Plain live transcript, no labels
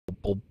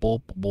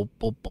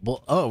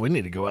Oh, we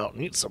need to go out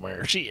and eat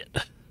somewhere. Shit.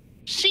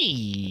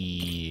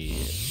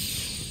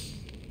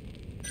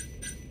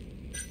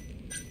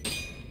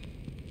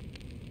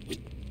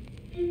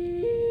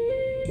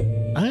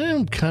 I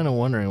am kind of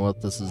wondering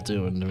what this is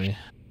doing to me.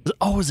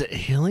 Oh, is it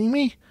healing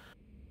me?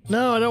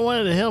 No, I don't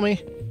want it to heal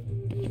me.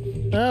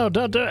 No,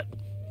 don't do it.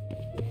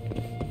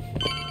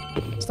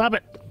 Stop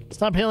it.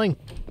 Stop healing.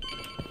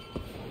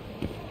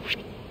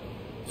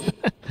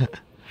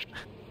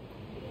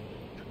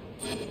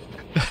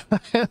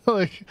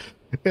 Like,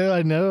 yeah,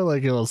 I know,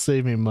 like, it'll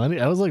save me money.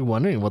 I was like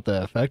wondering what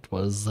the effect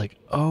was. Like,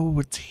 oh,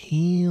 it's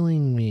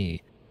healing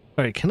me.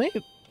 All right, can I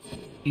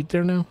eat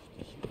there now?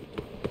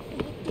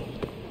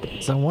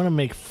 Because I want to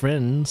make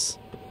friends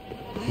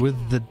with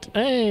the...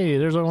 Hey,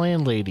 there's our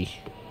landlady.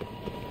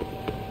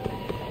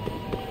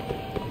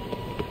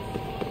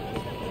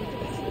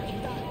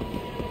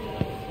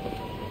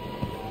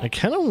 I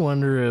kind of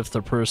wonder if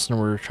the person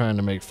we're trying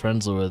to make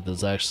friends with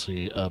is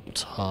actually up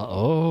top.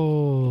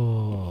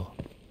 Oh.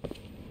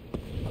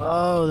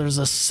 Oh, there's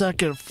a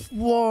second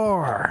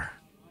floor.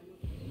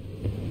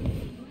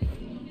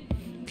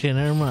 Okay,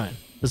 never mind.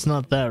 It's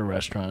not that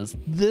restaurant. It's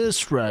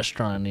this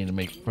restaurant I need to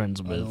make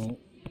friends with.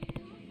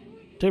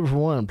 Table for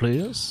one,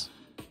 please.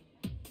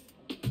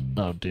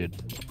 Oh, dude.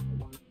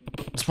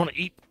 Just want to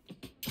eat.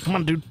 Come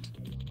on, dude.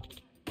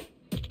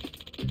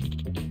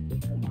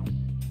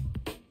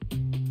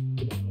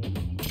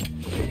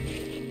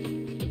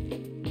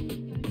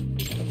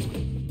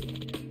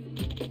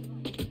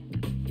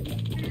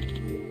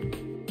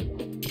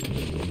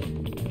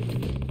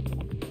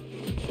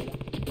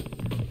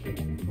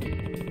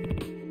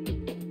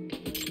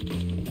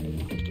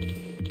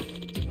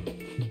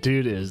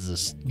 Dude is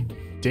this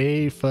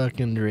day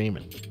fucking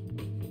dreaming.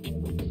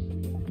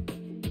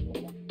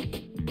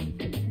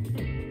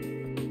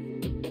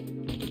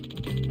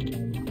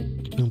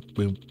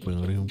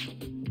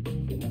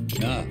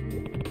 Nah.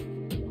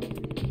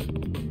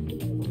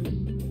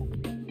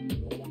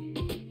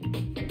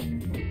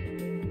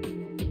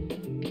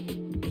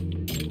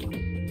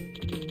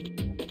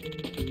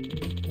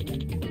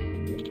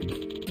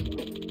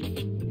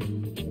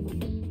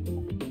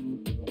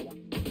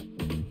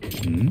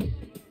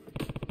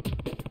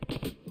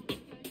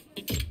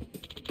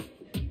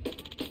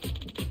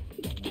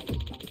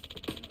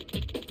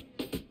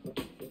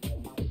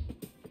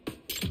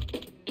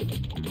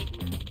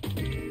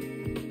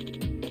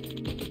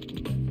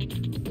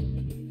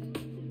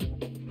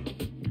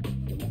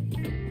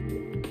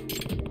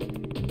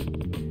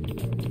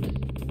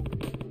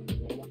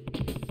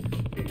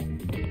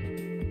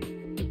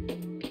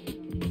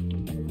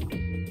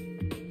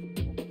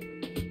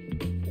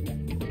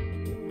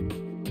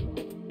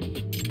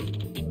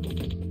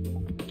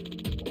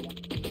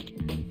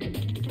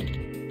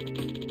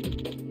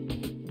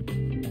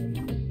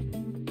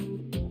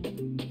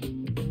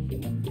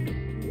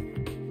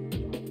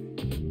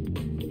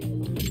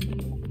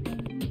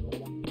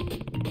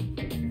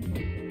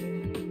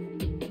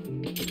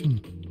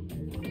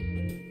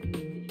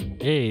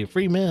 Hey,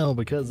 free mail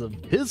because of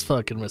his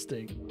fucking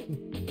mistake.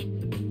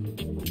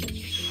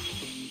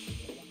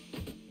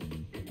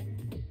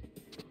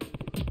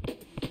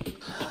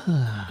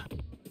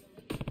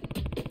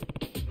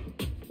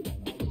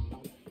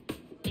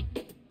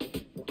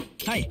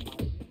 Hi.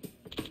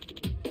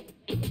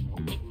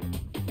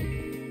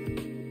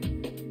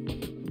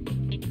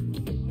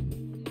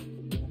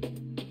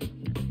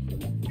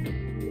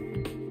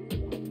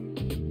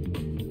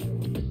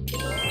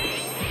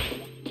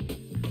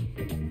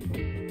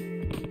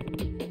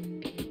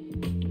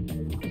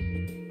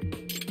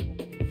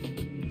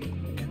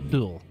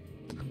 Cool.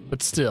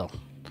 But still,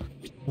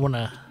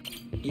 wanna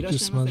do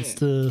some other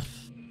stuff.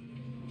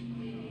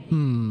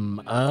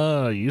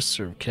 Oh, you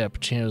serve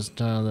cappuccinos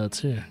and all that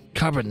too.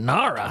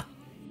 Carbonara?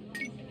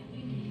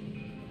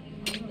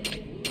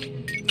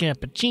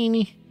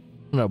 Cappuccini?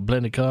 No,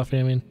 blended coffee,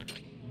 I mean.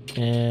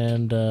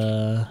 And,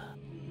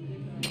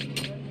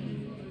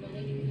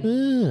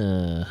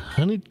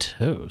 honey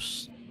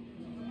toast.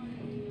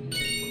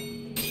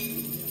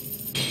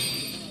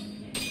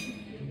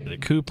 Get a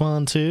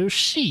coupon too?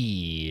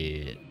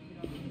 Shit.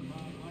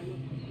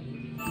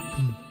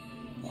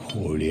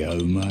 こりゃ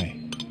うまい。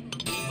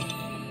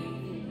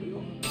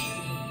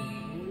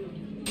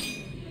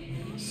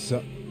さ、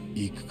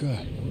行くか。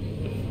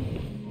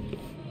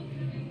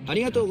あ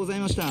りがとうござい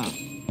ました。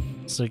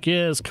 It's like,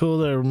 yeah, it's cool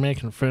that we're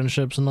making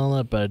friendships and all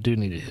that, but I do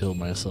need to heal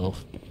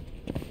myself.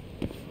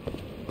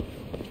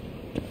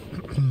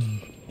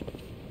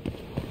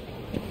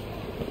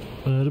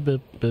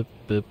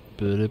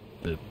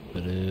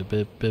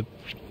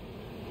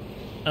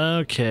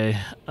 Okay,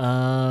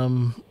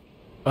 oh.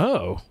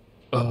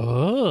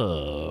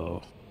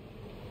 Oh.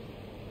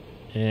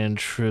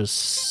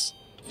 Interesting.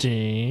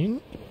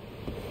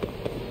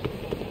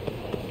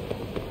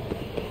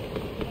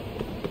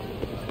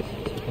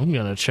 I'm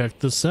gonna check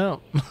this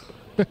out.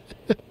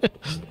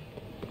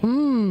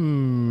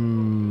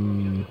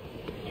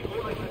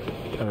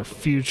 Our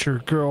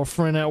future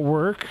girlfriend at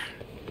work.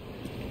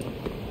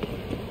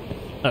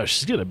 Oh,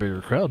 she's got a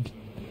bigger crowd.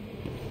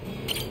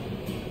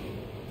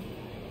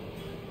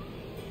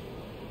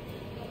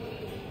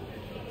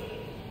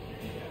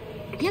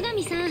 八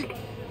神さん。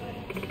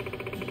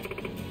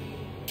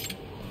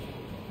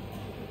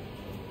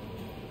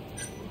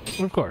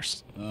 Of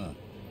course. あ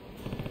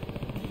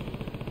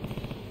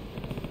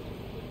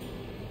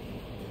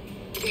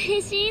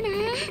嬉しいな。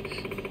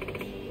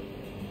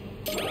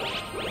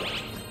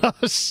 Oh,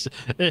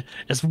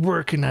 it's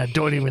working. I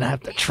don't even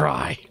have to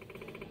try.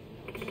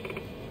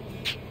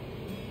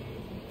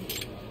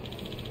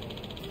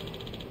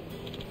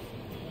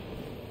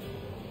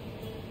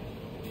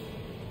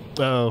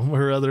 Oh,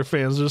 her other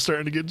fans are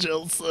starting to get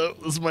jealous, so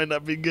this might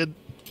not be good.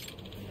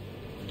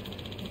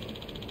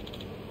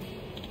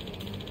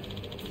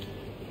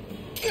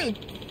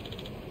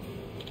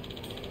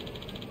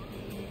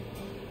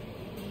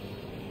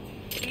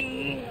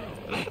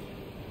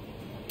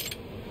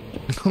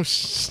 Oh,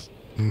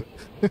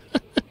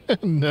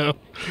 no.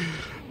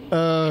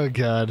 Oh,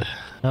 God.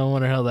 I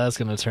wonder how that's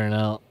going to turn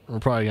out. We're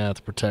probably going to have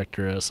to protect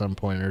her at some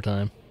point in her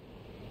time.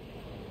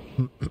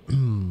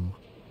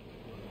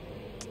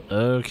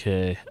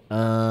 Okay.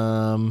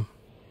 I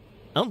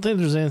don't think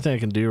there's anything I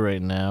can do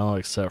right now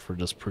except for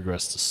just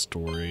progress the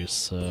story,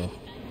 so...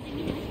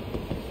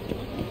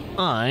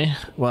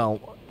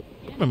 Well,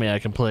 I mean, I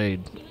can play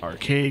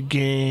arcade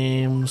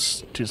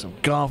games, do some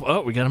golf.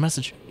 Oh, we got a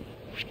message.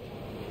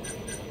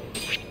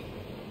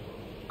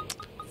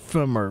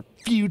 From our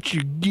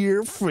future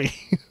girlfriend.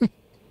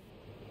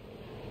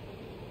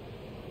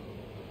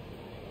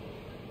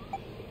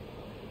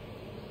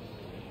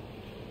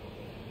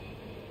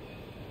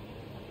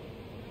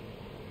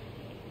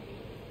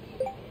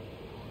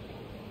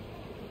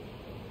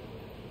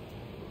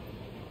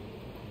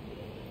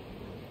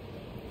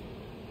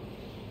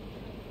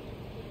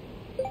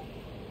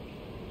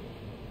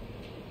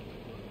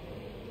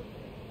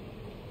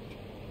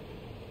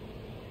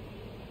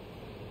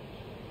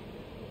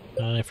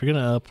 If you're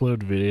gonna upload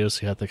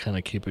videos, you have to kind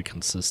of keep it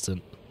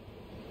consistent.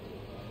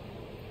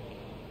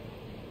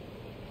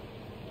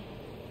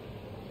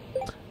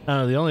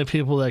 The only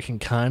people that can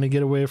kind of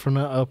get away from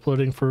not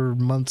uploading for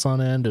months on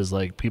end is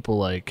like people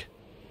like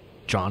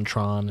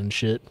JonTron and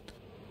shit.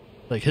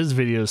 Like his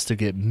videos to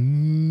get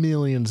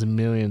millions and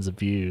millions of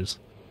views,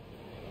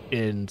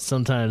 and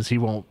sometimes he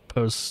won't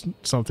post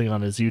something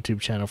on his YouTube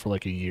channel for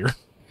like a year.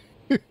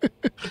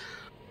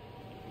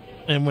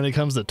 And when it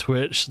comes to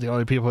Twitch, the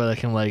only people that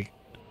can like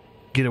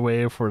get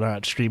away for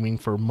not streaming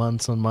for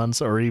months and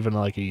months or even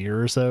like a year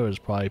or so is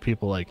probably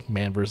people like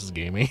Man vs.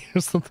 Gaming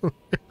or something.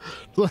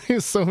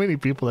 There's so many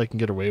people that can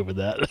get away with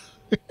that.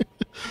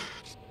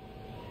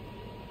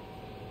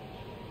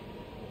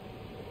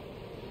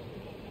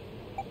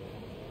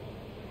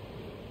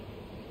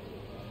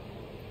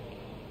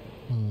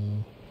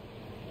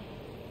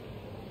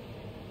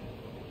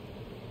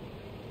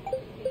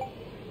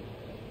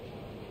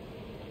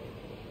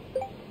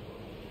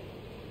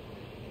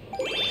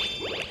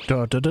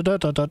 Da, da, da, da,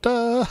 da, da,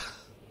 da.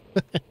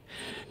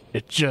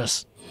 It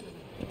just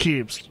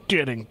keeps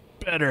getting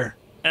better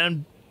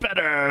and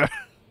better.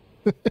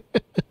 All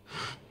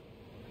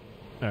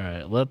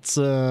right, let's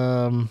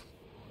oh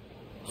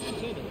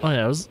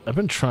yeah, I've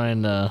been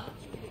trying to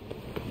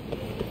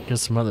get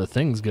some other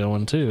things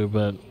going too,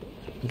 but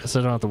I guess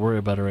I don't have to worry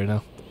about it right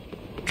now.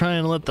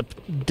 Trying to let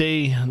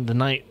the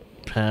night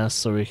pass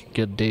so we can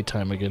get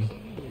daytime again.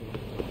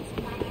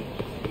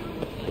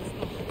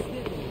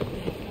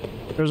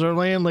 There's our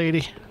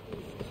landlady.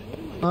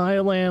 Hi,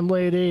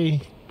 landlady.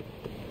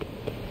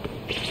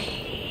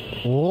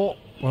 Whoa,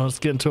 well, let's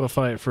get into a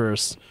fight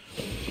first.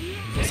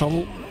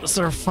 So, is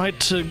there a fight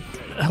to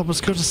help us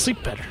go to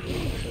sleep better?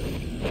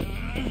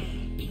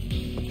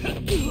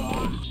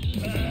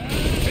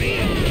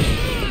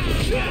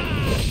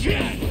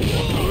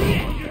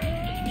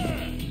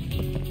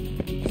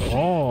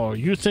 Oh,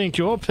 you think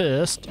you're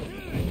pissed?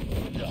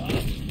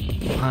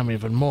 I'm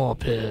even more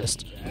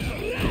pissed.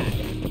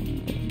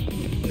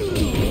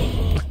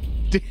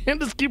 Dan,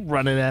 just keep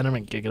running at him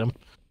and kicking him.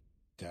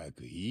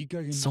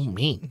 So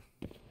mean.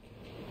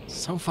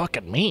 So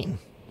fucking mean.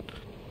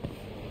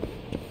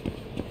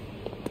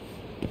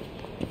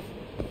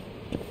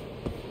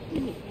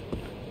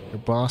 Your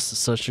boss is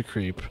such a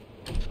creep.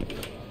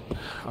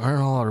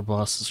 Aren't all our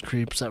bosses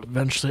creeps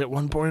eventually at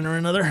one point or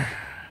another?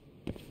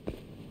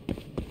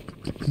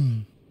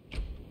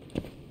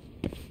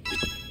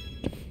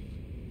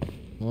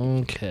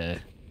 Okay.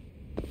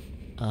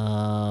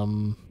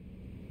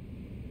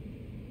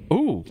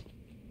 Ooh,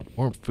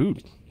 more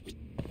food.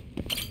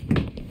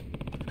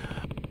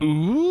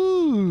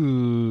 Ooh.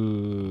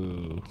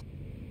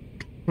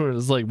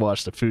 It's like,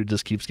 watch, the food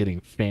just keeps getting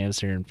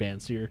fancier and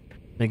fancier.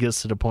 And it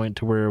gets to the point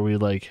to where we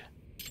like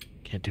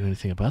can't do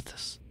anything about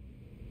this.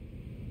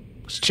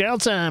 It's chow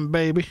time,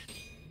 baby.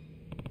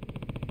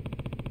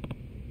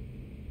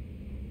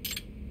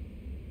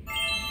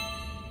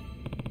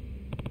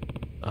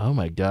 Oh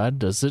my god,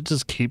 does it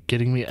just keep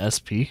getting me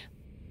SP?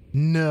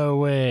 No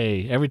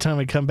way. Every time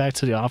I come back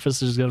to the office,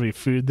 there's gonna be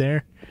food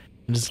there.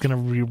 And it's gonna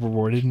be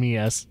rewarded me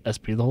as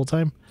SP the whole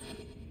time.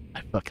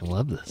 I fucking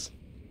love this.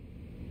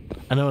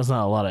 I know it's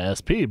not a lot of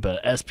SP,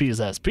 but SP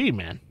is SP,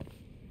 man.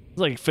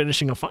 It's like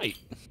finishing a fight.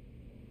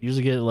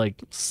 Usually get like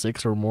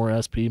 6 or more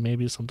SP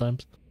maybe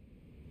sometimes.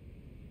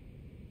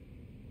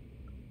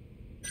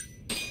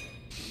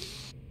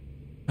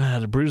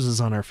 The bruises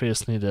on our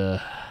face need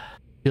to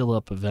heal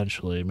up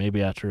eventually.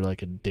 Maybe after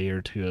like a day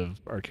or two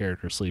of our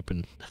character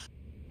sleeping.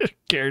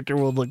 Character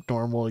will look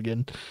normal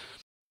again.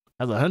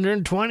 Has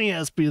 120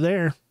 SP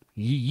there.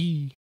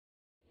 Yee.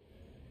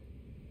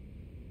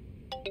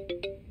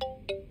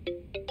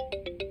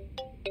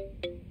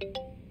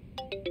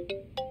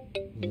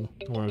 I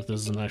wonder if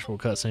this is an actual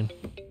cutscene.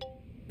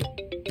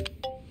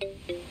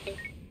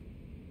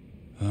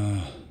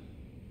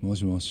 も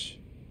しもし。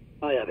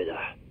綾部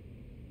だ。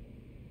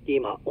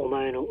今お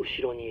前の後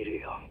ろにいる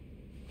よ。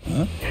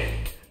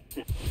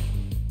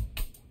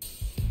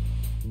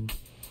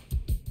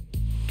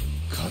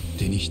勝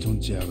手に人ん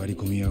ち上がり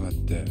込みやがっ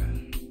て。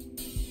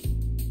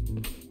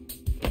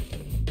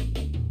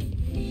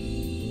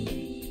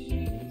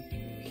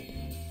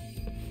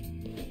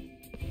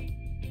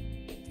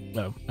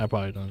No, I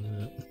probably don't do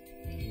that.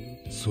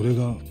 それ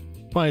が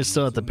Probably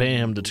still have to pay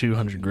him the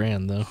 200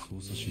 grand though.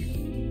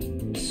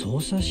 捜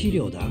査資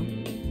料だ。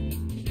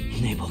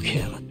寝ぼけ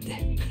やがっ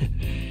て。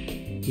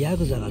ヤ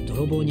クザが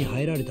泥棒に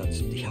入られたっ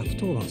つって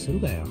110番する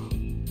かよ。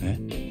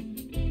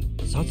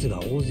札が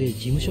大勢事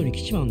務所に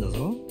来ちまうんだ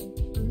ぞ。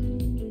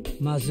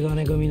松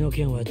金組の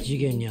件は事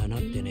件にはな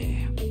って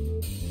ね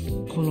え。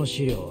この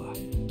資料は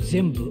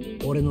全部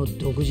俺の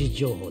独自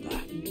情報だ。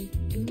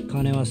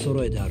金は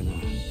揃えてあるな。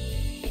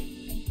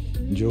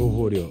情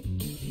報料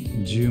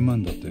10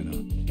万だったよな。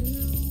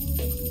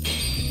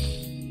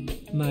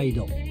毎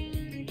度。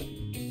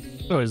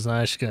Oh, he's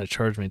not actually gonna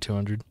charge me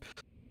 200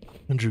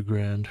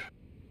 grand.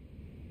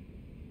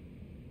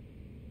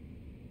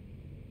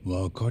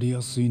 わかり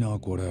やすいな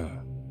これ。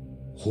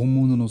本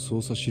物の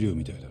捜査資料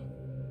みたいだ。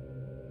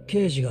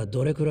刑事が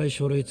どれくらい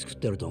書類作っ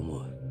てると思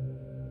う？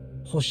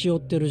星追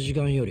ってる時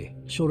間より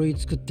書類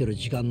作ってる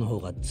時間の方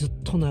がずっ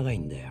と長い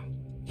んだよ。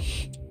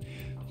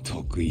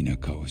得意な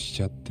顔し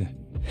ちゃって。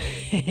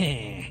へ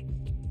へ。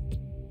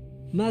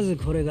まず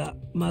これが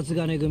松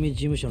金組事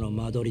務所の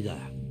間取りだ。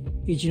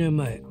1年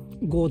前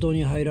強盗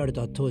に入られ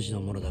た当時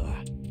のものだ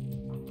が、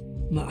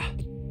まあ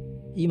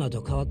今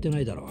と変わってな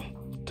いだろう。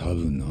多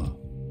分な。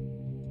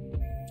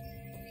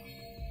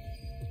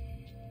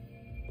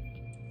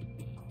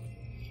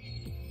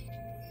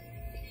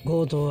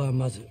強盗は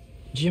まず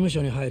事務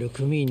所に入る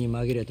組員に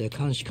紛れて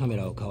監視カメ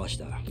ラをかわし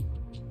た。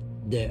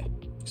で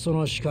そ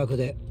の死角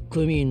で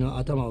組員の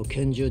頭を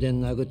拳銃で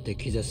殴って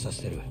気絶さ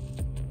せてる。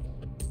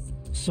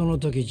その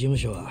時事務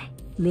所は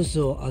留守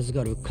を預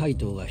かる海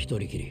藤が一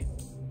人きり。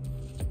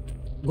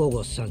午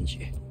後3時、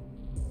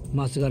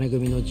松金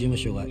組の事務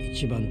所が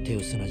一番手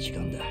薄な時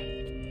間だ。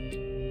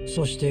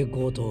そして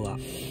強盗は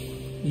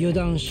油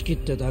断しきっ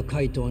てた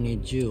海藤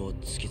に銃を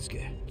突きつ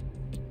け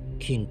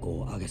金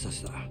庫を上げさ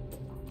せた。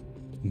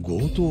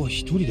強盗は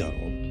一人だろ。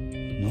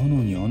な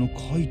のにあの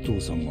海藤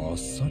さんがあっ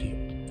さり。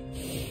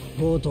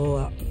強盗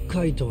は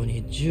海藤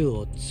に銃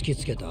を突き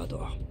つけた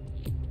後、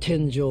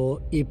天井を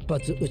一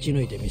発撃ち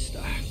抜いてみせた。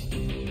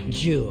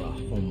銃は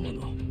本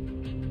物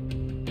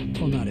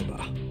となれ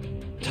ば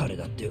誰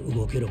だって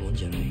動けるもん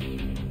じゃない。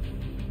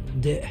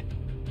で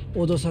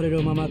脅され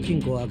るまま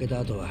金庫を開けた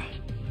後は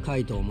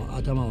海藤も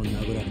頭を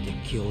殴られて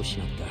気を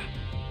失っ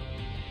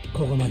た。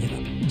ここまでが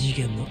事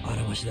件のあ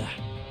らましだ。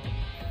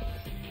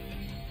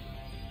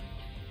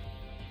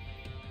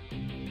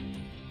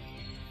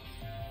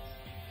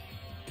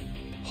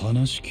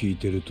話聞い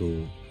てると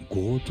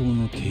強盗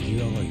の手際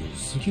が良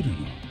すぎる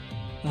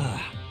な。あ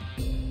あ、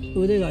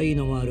腕がいい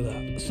のもあるが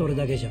それ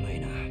だけじゃない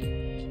な。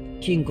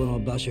金庫の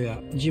場所や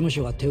事務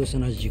所が手薄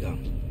な時間、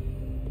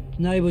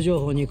内部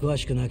情報に詳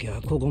しくなきゃ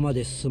ここま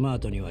でスマー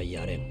トには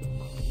やれ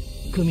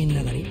ん。組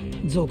の中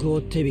に賊を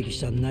手引き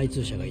した内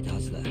通者がいたは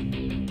ずだ。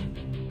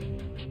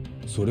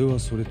それは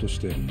それとし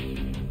て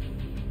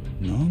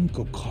なん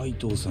か海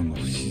藤さんが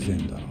不自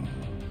然だな。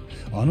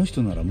あの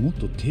人ならもっ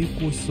と抵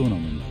抗しそうな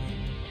もんだ。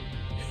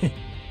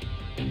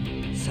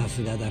さ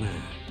すがだな。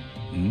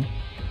ん？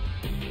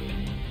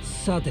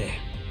さて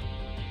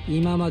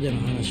今までの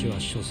話は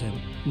所詮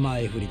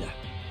前振りだ。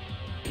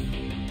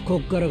こ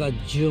っからが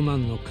10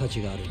万の価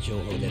値がある情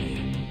報で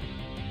ね。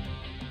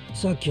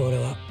さっき俺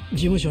は事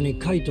務所に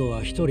海藤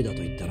は一人だ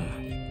と言ったな。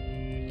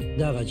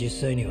だが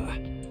実際には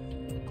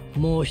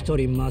もう一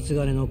人松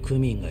金の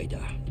組員がいた。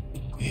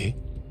え？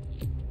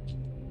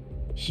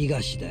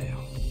東だよ。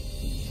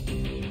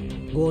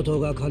強盗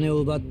が金を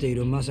奪ってい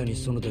るまさに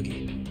その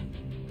時、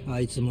あ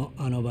いつも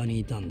あの場に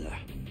いたんだ。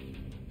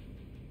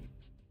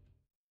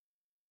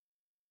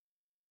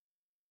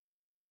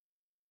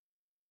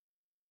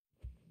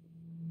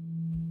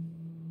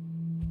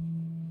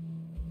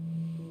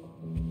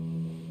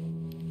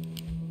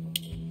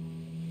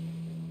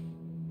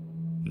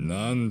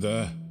なん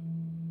だ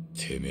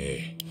てめ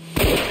え。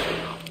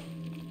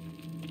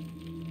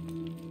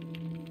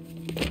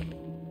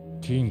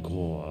金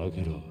庫を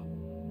開けろ。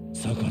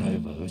逆らえ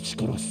ば撃ち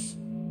殺す。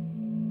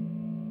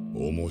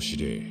面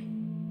白え。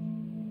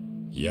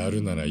や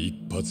るなら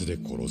一発で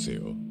殺せ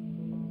よ。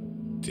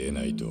で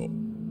ないと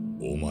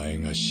お前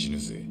が死ぬ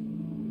ぜ。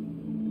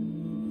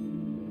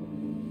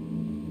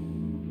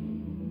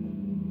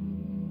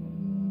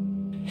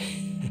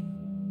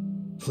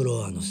フ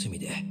ロアの隅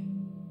で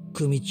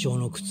組長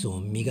の靴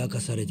を磨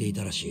かされてい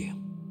たらしい。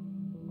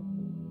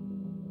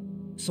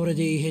それ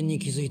で異変に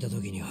気づいた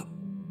時には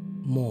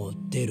もう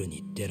出る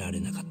に出られ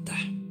なかった。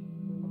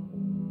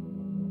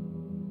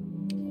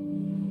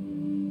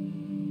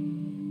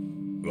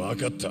分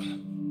かった。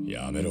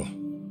やめろ。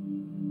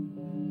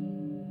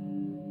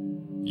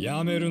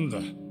やめるんだ。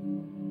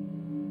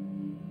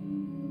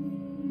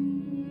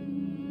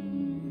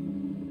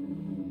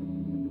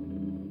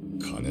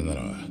金な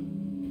ら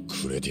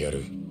くれてや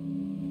る。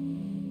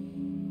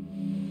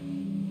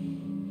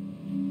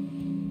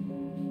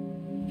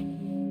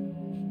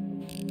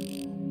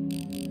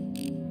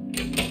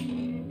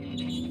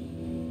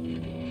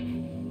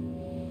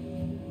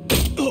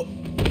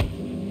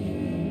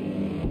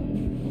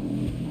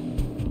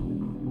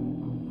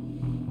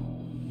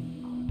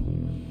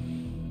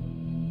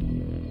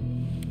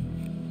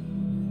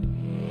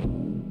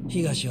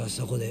東は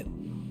そこで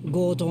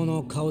強盗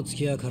の顔つ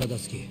きや体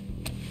つき、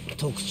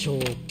特徴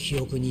を記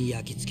憶に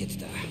焼き付けて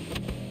た。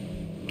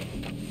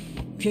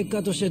結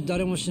果として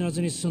誰も死な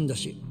ずに済んだ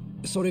し、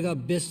それが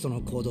ベスト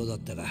の行動だっ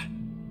たが、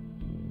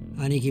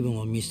兄貴分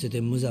を見捨て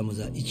てむざむ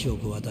ざ1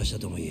億渡した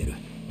とも言える。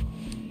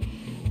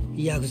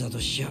ヤクザと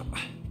しちゃ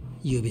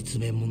指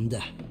詰めもんだ。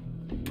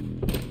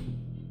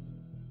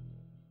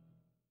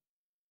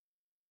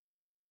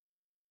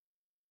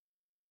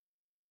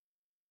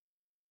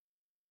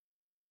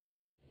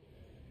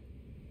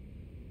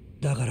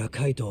だから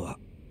カイトは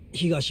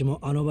東も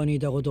あの場にい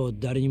たことを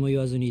誰にも言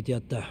わずにいてや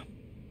った。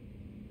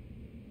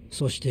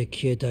そして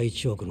消えた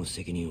1億の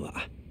責任は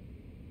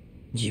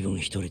自分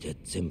一人で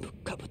全部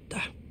かぶった。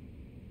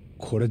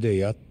これで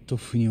やっと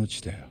腑に落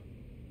ちたよ。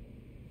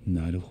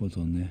なるほ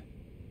どね。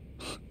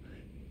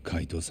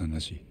海藤さんら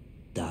しい。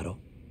だろ。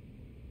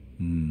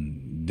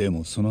で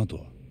もその後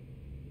は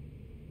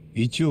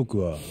1億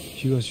は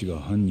東が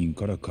犯人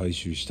から回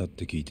収したっ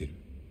て聞いてる。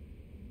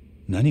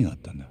何があっ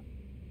たんだ？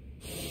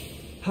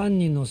犯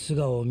人の素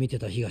顔を見て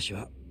た東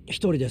は一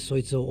人でそ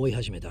いつを追い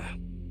始めた。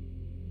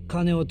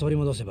金を取り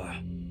戻せば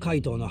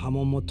怪盗の波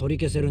紋も取り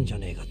消せるんじゃ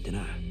ねえかって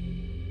な。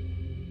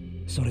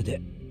それ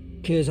で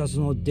警察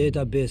のデー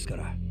タベースか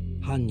ら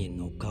犯人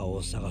の顔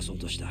を探そう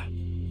とした。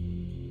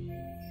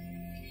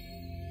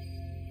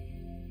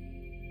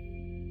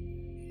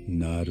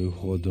なる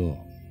ほど。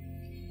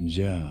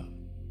じゃあ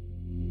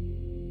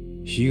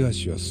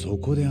東はそ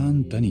こであ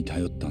んたに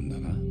頼ったんだ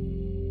な。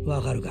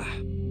わかるか？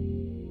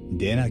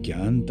でなき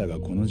ゃあんたが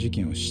この事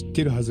件を知っ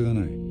てるはずが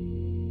ない。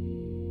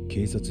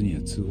警察に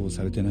は通報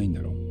されてないん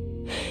だろ？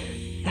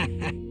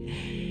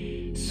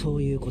そ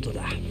ういうこと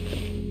だ。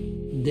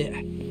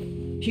で、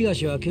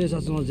東は警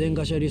察の前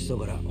科者リスト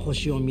から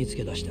星を見つ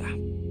け出した。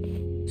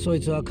そ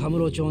いつはカム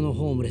ロ町の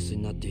ホームレス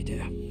になってい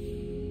て、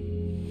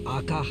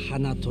赤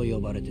花と呼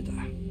ばれてた。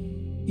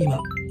今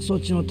そっ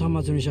ちの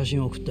端末に写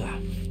真を送った。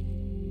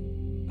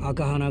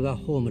赤花が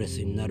ホームレス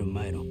になる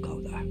前の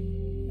顔だ。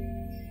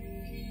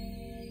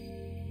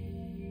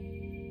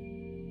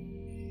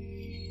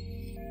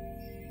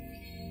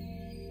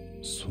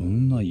そ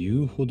んな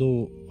言うほ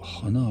ど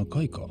鼻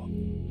赤いか？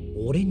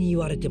俺に言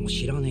われても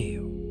知らねえ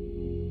よ。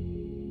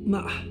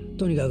まあ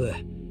とにかく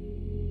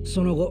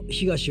その後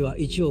東は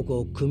1億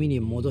を組に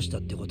戻した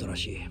ってことら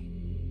し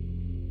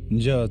い。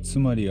じゃあつ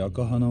まり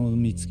赤花を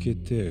見つけ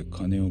て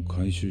金を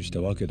回収し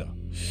たわけだ。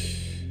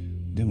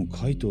でも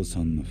海藤さ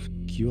んの復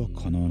帰は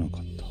叶わなか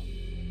った。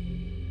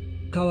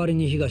代わり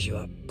に東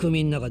は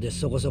組の中で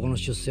そこそこの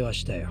出世は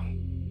したよ。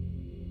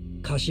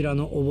頭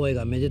の覚え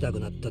がめでたく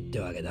なったって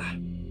わけだ。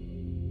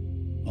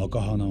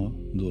赤花は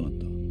どうなっ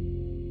た？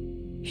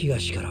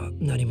東からは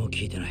何も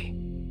聞いてない。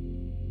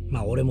ま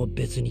あ俺も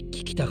別に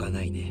聞きたか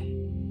ないね。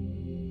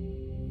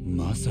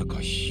まさか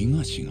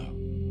東が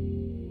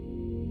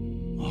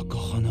赤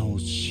花を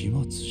始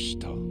末し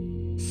た？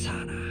さ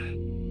あな。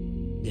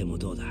でも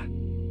どうだ、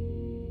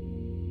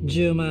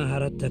10万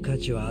払った価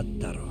値はあっ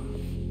たろう。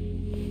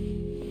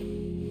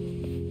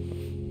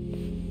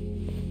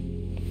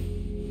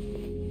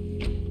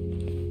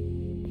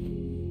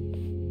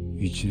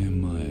1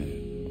年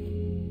前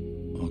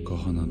赤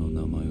花の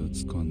名前を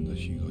掴んだ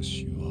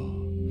東は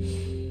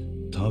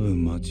多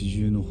分町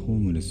中のホー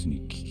ムレス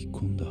に聞き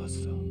込んだは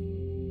ずだ。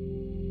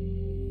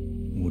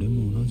俺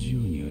も同じよ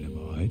うにやれ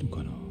ば会える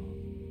かな、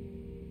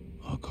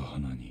赤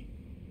花に。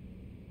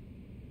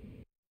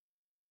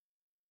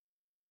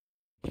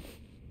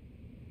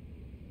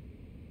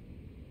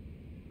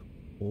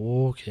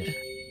Okay.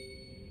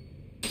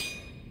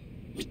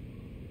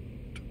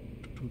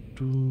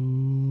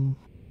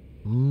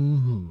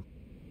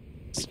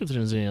 See if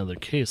there's any other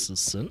cases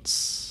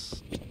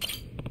since.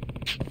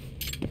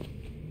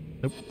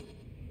 Nope.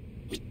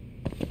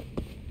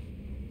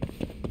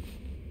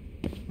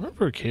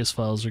 Our case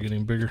files are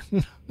getting bigger.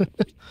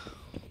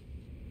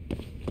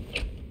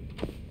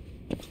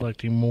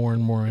 Collecting more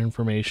and more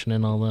information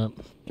and all that.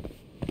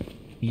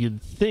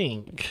 You'd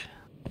think.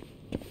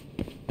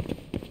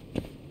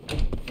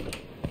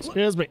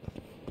 Excuse me.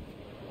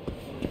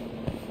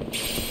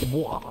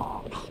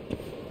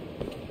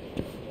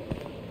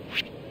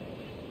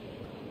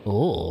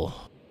 Whoa.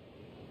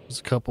 There's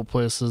a couple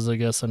places I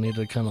guess I need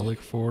to kind of look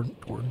forward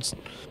towards.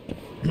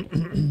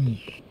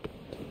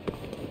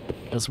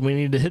 Guess we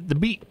need to hit the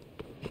beat.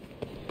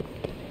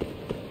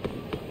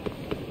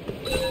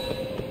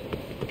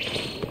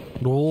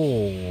 Oh,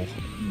 もう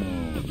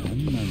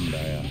何なん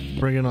だよ。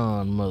 bring it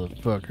on,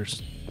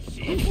 motherfuckers.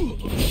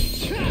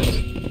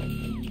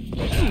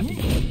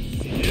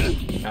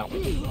 Ow.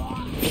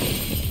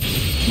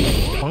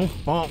 Bonk,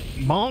 bonk,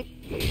 bonk,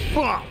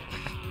 bonk.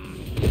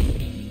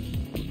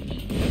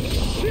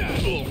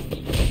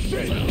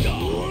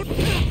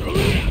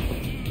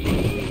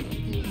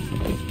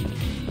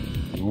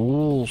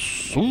 Oh,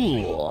 so.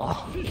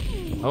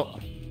 Oh.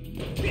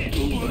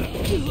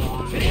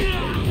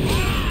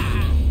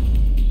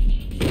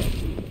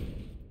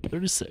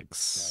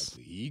 $36.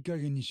 いい加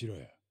減にしろよ。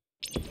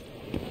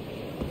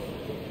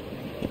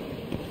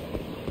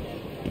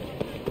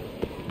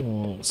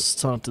 Well, let's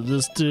talk to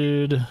this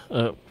dude.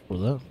 For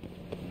that.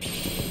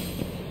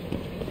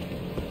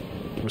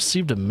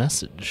 Received a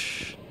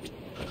message.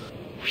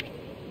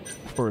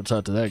 Before I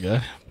talk to that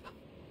guy.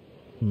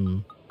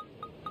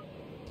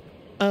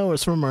 Oh,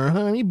 it's from our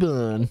honey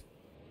bun.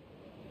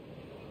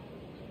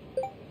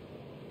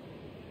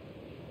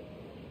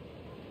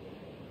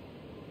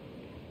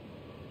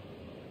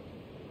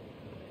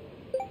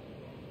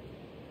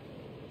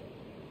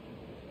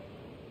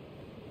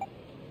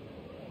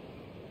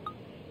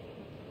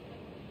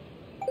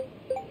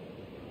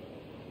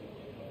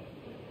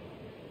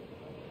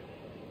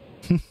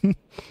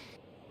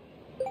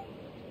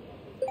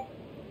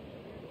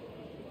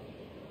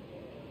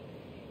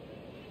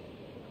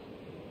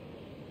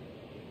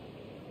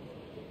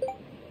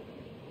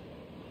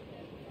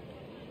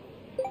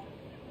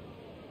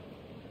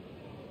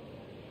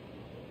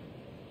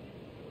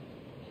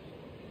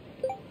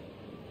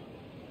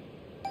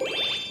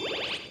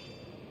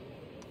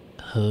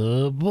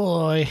 Oh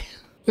boy.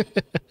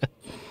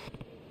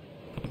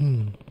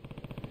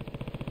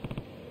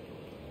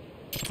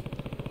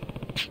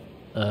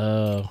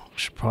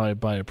 Should probably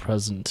buy a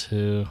present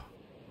too.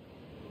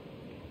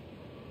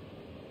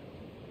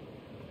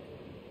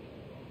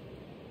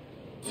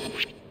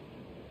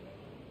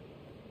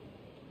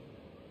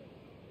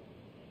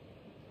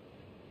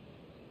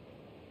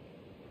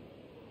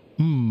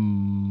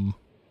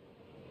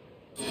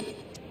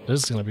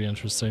 This is gonna be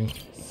interesting.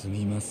 す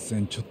みませ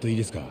ん、ちょっといい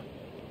ですか。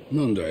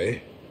なんだ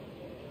い？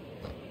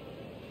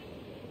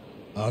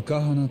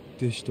赤花っ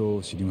て人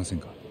知りません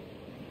か。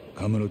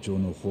カムロ町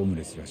のホーム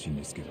レスらしいん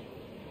ですけど。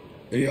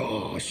いや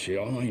ー、知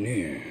らない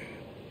ね。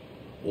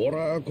俺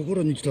はここ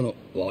らに来たの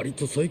割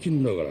と最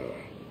近だか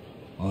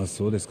ら。あ、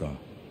そうですか。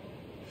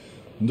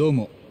どう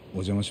もお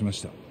邪魔しま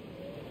した。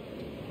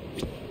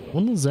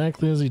What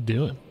exactly is he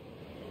doing?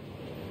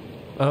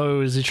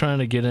 Oh, is he trying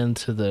to get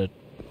into the...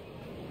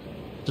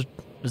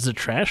 Is the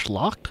trash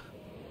locked?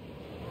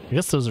 I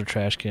guess those are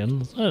trash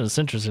cans. Oh, it's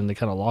interesting to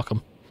kind of lock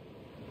them.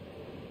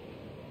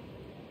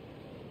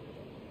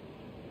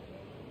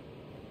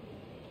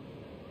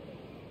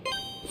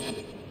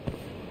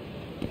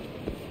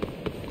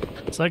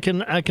 So I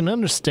can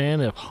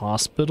understand if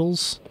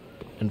hospitals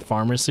and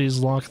pharmacies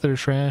lock their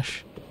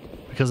trash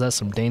because that's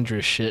some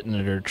dangerous shit in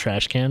their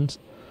trash cans.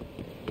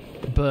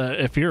 But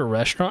if you're a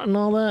restaurant and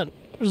all that,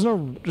 there's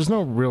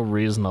no real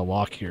reason to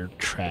lock your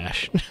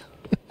trash.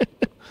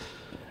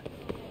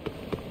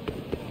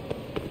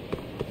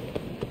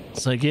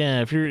 It's like,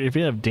 yeah, if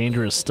you have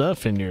dangerous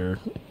stuff in your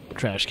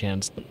trash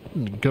cans,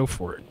 go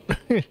for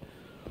it.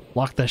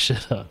 Lock that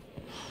shit up.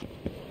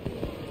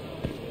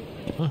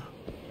 Huh.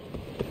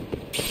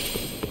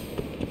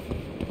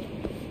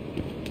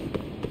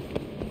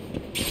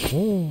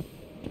 Oh.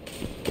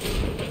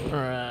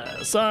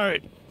 Alright,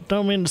 sorry.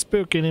 Don't mean to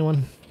spook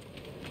anyone.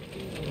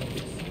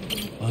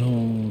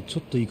 ちょ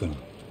っといいかな。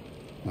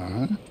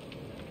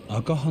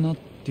赤花っ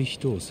て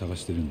人を探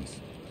してるんです。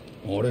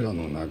俺ら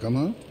の仲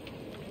間？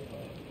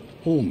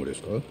ホームレ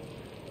スか？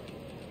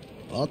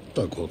会っ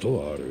たこと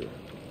はある。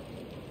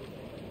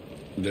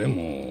で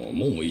も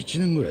もう1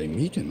年ぐらい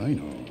見てない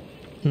な。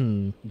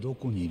ど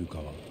こにいるか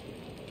は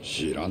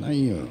知らな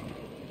いよ。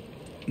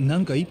な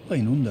んか一杯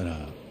飲んだら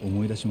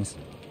思い出します。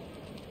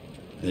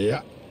い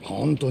や、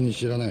本当に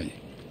知らない。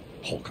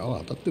他は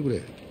当たってく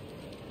れ。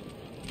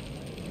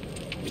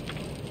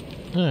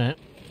Alright.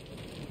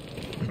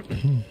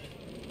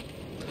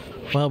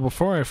 Well,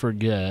 before I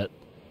forget,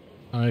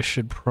 I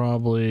should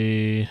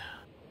probably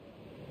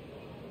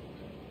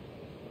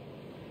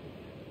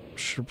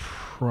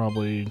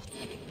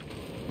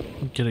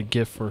get a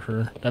gift for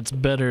her. That's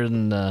better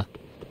than the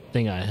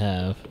thing I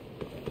have.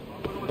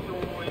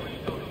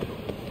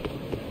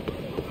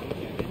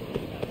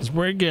 'Cause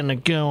we're gonna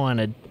go on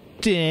a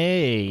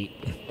date.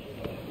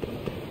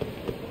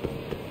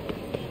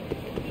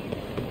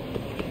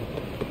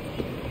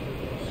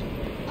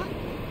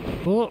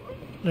 Oh,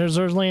 there's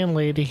our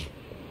landlady.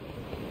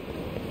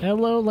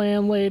 Hello,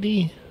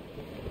 landlady.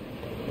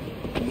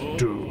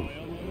 Dude.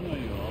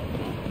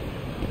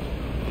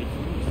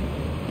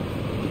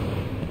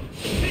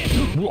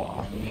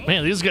 Whoa.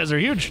 Man, these guys are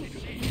huge.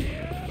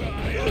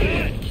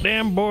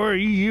 Damn boy,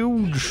 you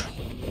huge.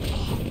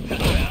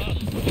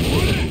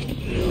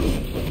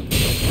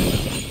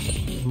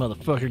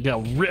 Motherfucker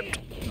got ripped.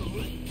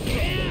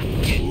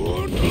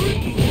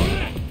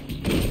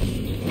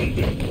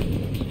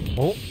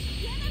 Oh.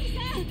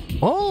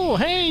 Oh,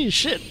 hey,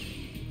 shit.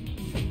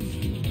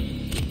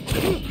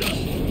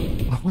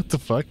 What the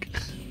fuck?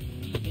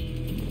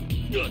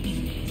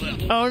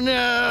 Oh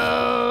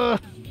no!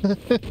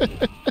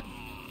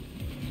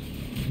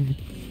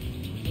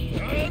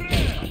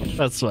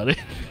 That's funny.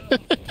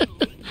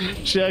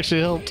 She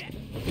actually helped.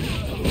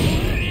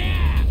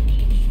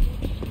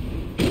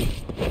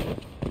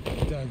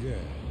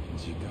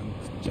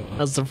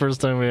 That's the first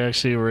time we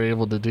actually were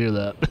able to do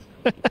that.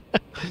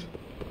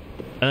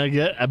 And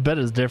I bet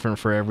it's different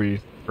for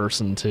every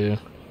person too.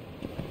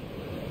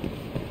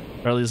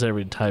 Or at least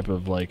every type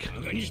of like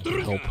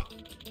help.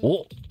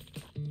 Oh.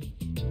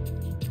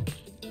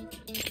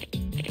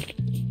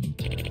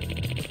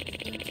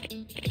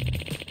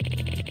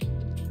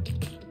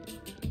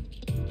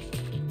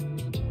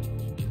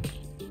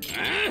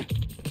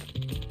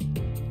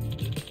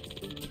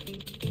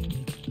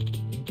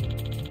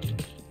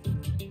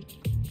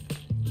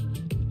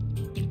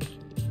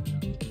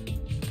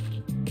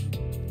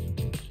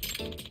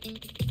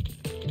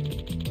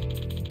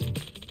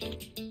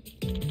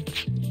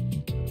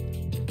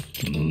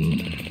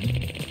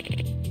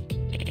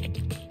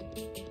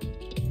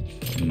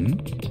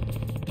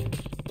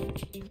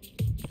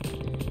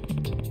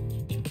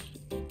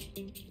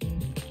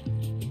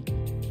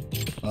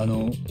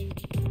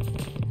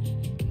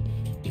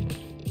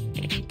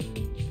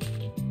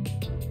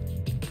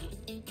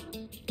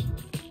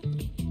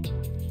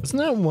 Isn't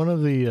that one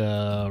of the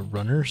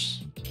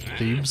runners?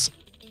 Thieves?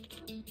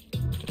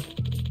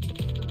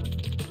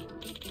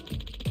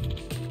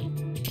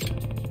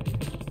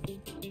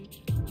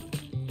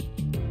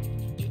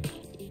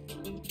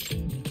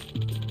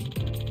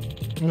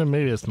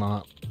 Maybe it's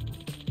not.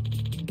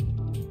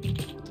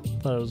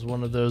 Thought it was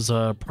one of those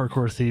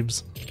parkour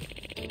thieves.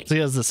 So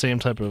he has the same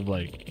type of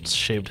like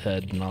shaved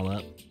head and all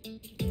that.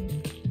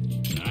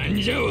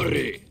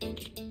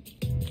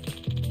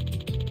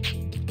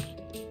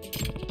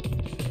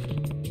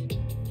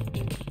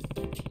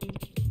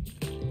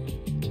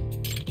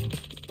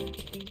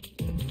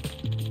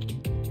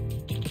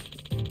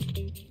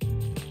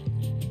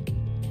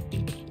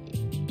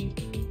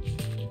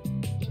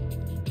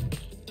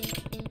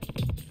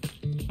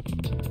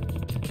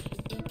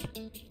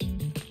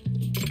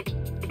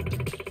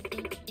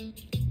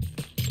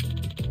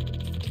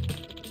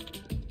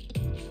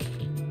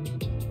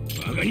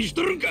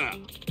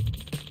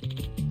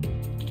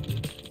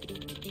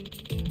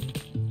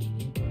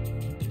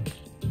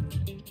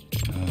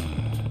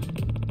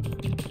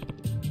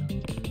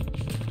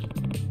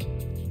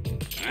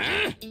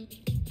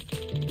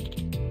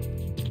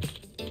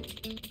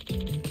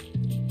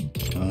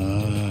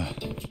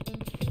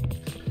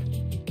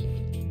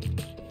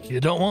 You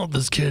don't want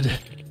this, kid.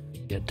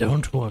 You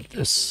don't want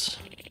this.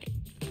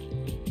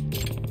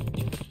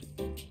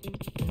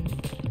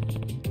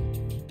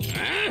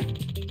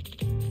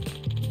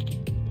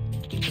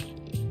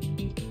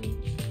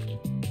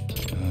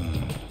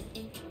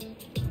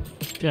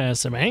 Guy has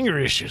some anger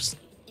issues.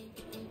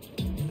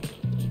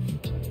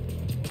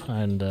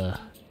 And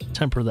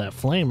temper that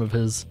flame of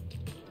his.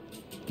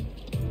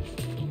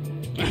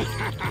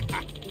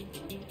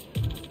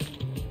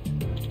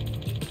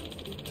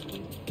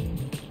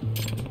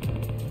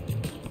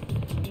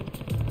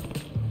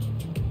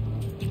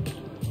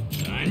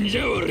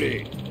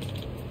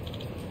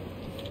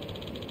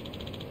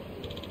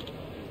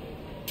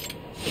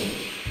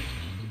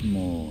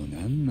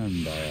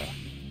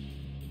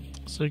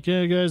 So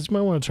yeah, guys, you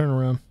might want to turn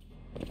around.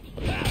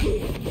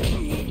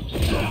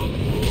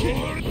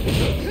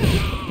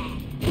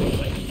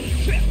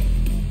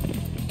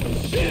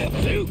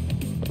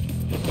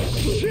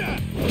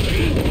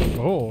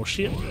 Oh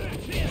shit.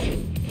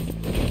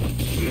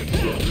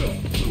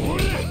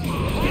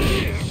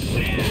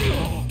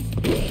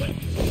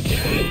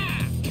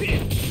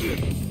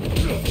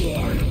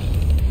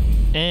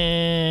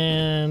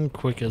 And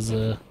quick as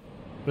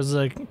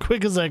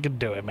I could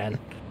do it, man.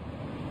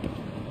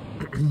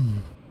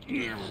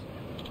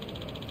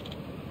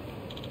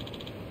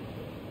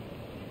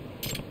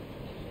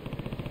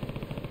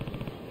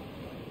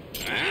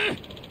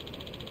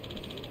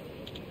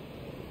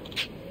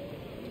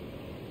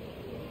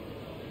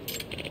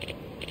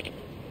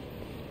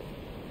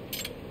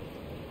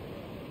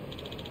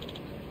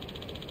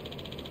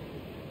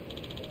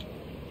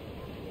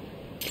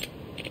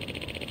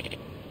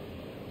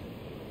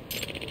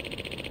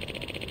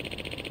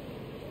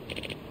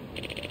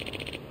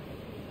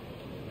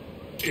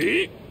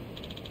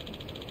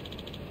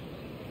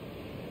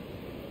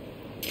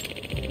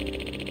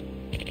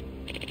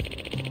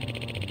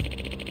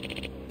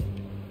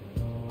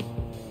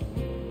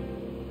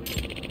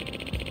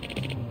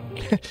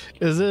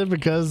 Is it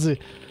because the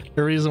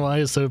reason why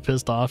he's so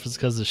pissed off is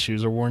because his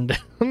shoes are worn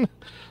down?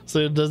 So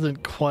it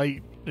doesn't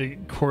quite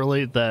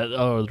correlate that,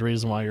 oh, the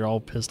reason why you're all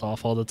pissed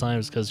off all the time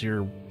is because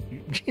you're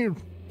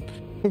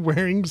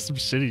wearing some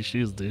shitty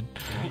shoes, dude.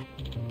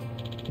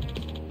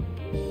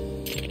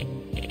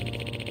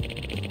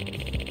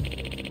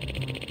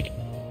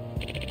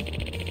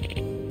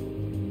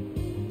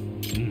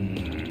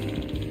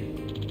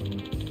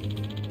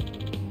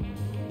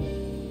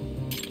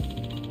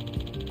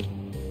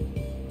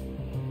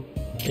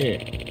 え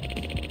え。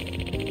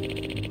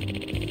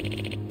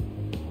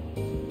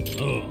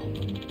おう。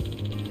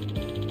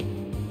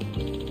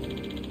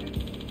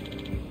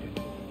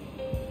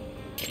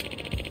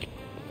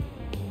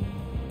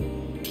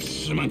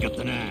すまんかっ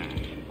たな。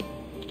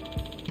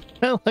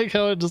 I like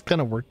how it just kind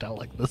of worked out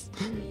like this.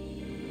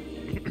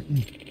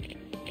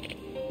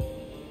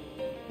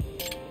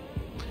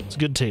 It's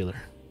good, Taylor.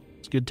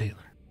 It's good, Taylor.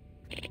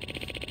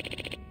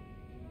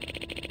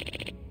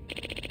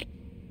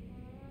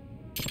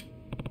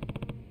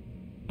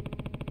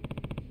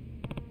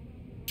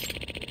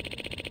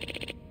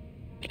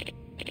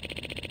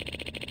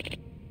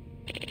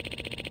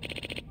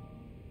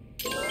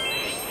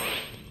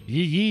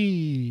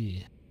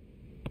 Yee.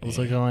 Looks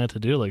like I only have to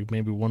do like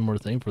maybe one more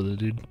thing for the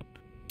dude.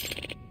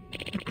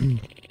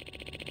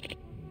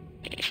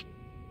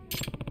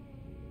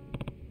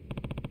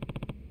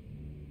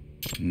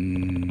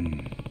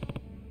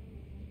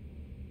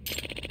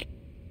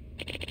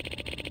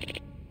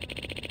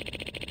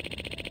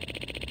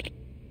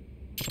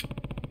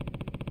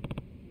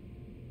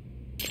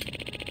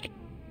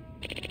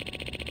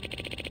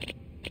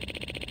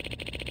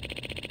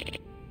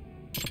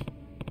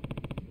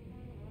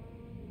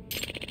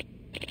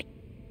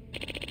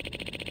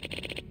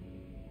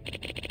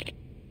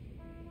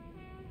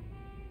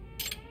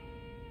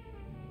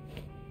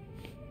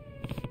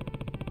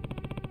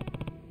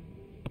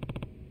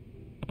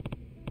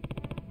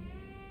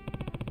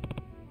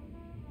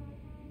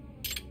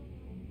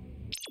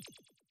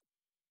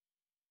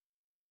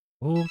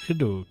 Okie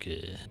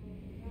dokie.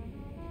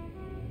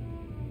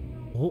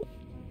 Oh.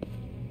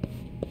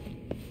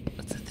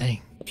 That's the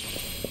thing.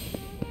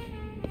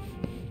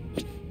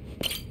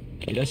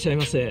 いらっしゃい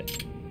ませ。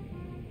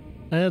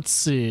 Let's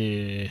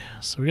see.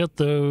 So we got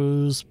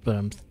those, but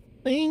I'm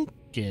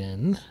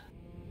thinking.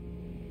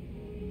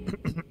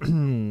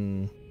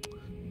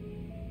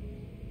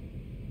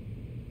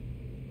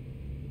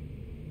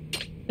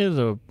 Is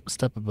a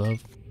step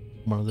above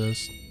one of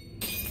those.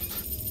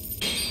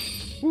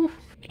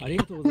 あり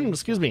がとうございま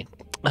す。 Excuse me.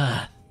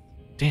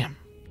 Damn.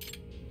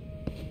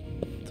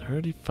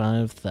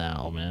 35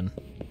 thou, man.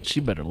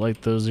 She better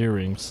like those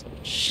earrings.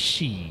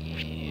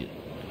 She.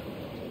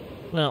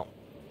 Well,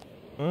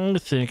 I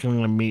think I'm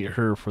gonna meet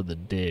her for the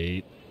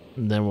date,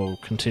 and then we'll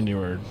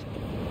continue our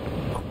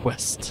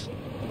quest.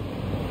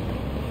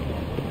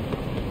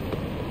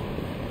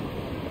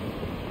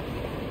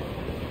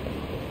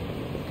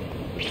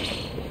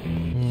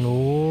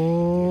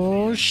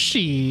 Oh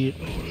shit.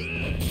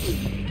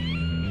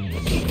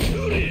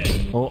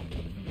 Oh.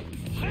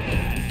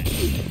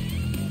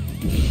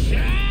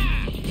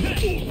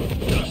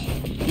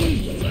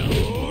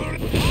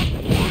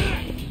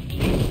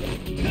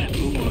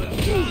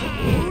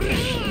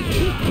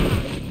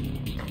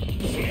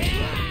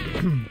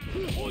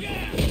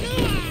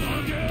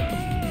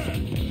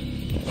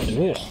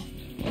 Oh. Oh.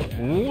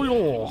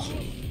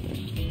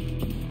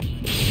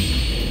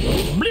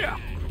 Blah.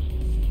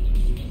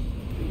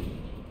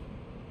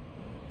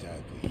 た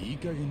くいい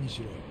加減に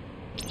しろ。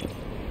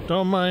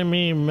 Don't mind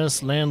me,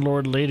 Miss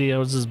Landlord Lady. I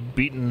was just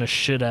beating the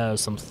shit out of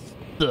some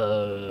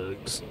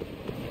thugs.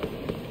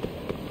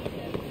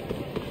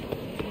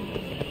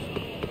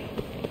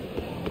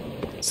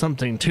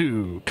 Something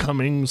too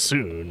coming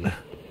soon.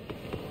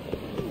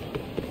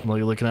 While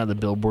you're looking at the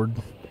billboard.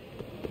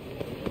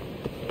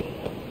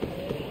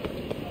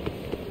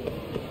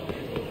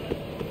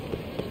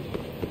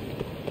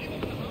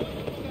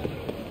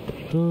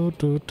 Do,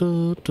 do,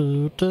 do,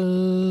 do,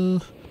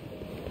 do.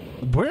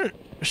 Where?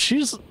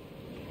 She's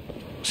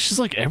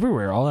like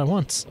everywhere all at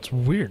once. It's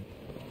weird.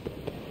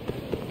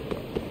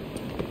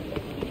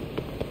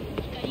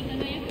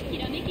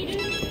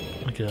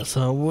 I guess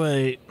I'll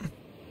wait.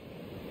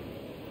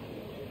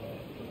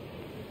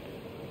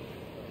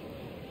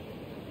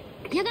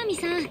 Yagami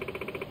さん、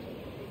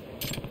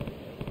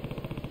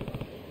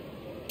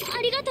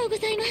ありがとうご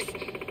ざいます。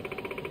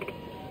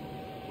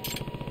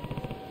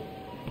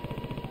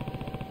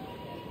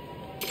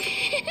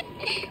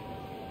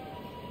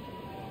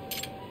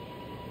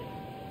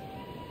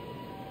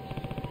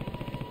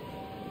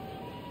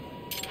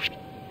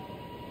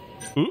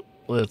Ooh,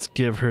 let's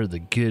give her the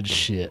good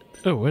shit.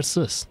 Oh, what's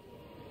this?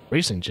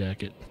 Racing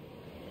jacket.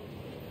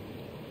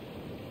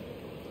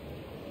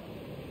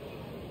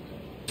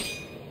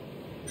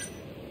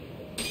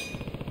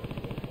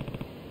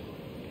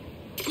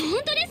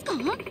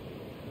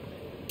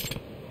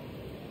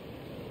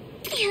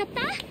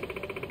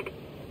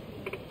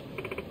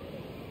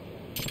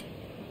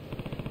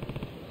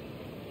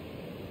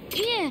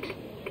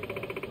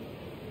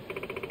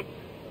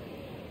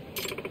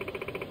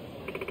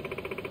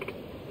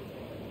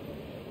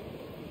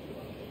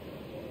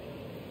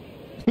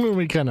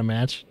 We kind of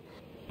match.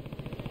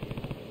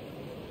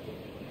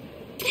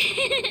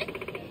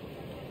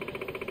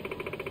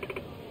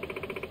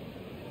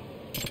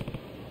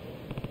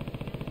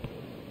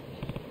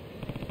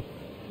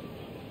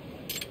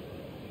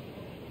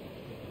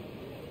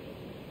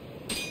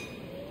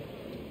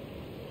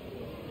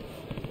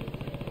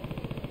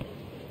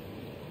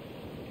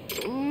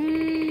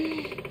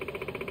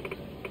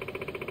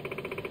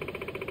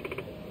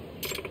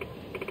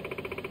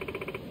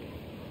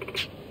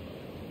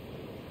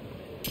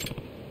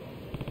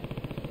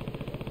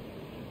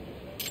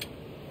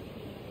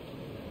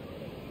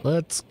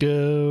 Let's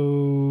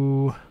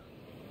go.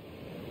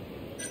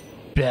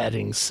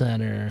 Batting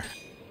center.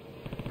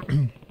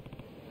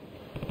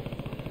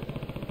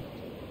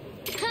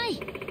 はい。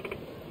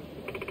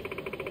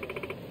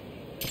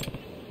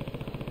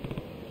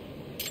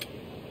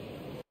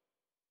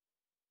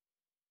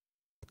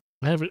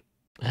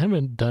 I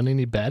haven't done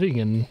any batting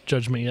in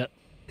Judgment yet.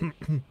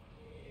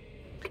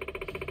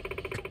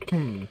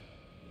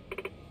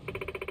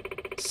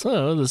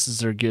 So this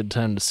is a good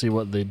time to see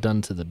what they've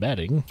done to the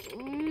batting.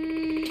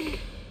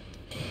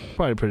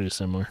 Probably pretty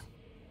similar.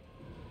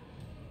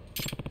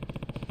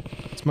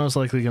 It's most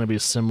likely going to be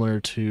similar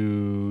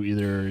to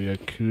either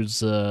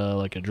Yakuza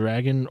Like a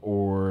Dragon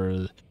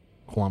or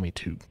Kiwami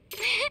 2.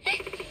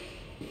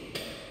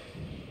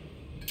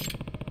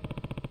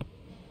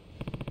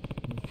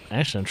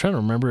 Actually, I'm trying to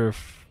remember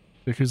if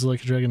Yakuza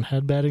Like a Dragon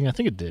had batting. I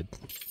think it did.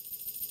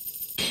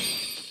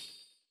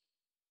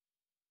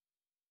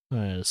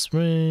 Alright,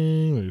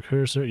 swing, move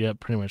cursor. Yep,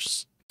 pretty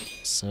much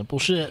simple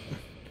shit.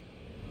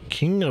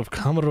 King of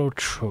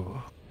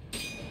Kamurocho.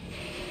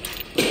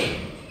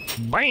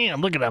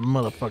 Bam! Look at that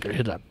motherfucker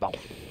hit that ball.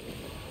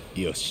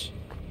 Yosh.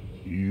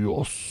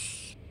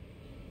 Yes.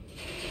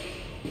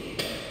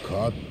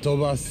 かっ飛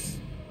ばす。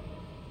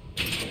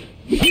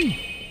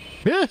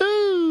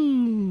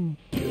 Yahoo!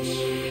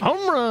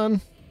 Home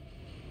run!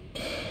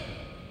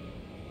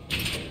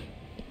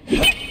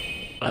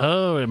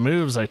 Oh, it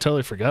moves. I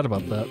totally forgot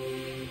about that.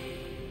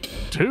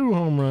 2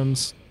 home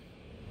runs.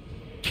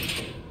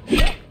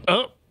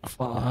 Oh,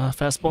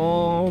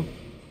 fastball.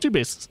 2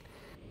 bases.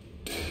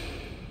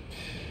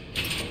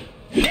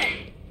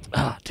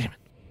 Ah, damn it.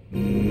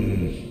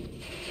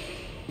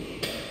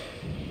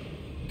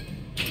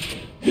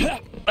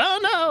 Oh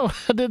no!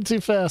 I did it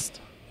too fast.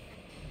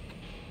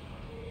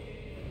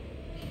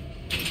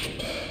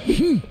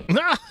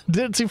 Ah,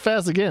 did it too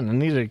fast again. I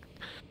need to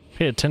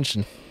pay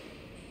attention.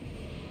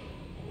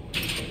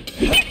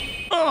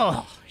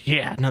 Oh,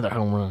 yeah, another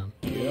home run.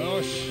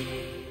 Yosh.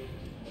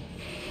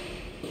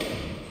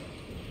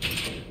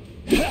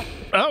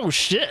 Oh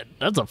shit,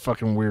 that's a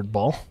fucking weird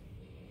ball.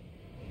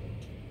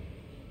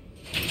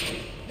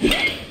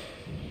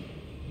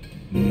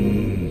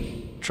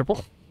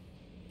 Triple.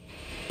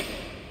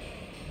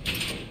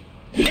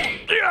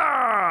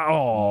 Yeah!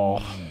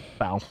 Oh,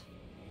 foul.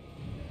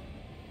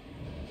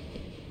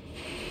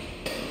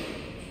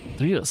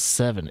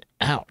 307.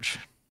 Ouch.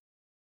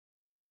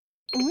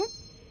 I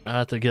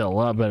have to get a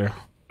lot better.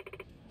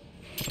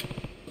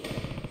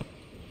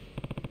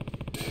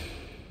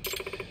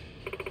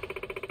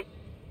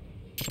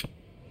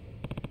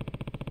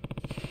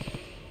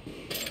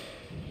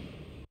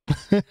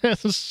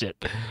 Shit.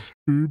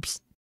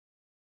 Oops.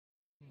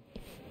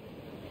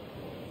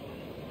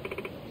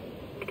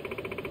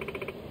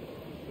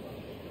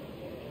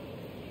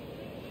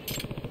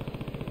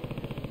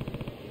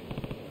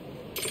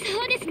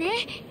そうです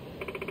ね。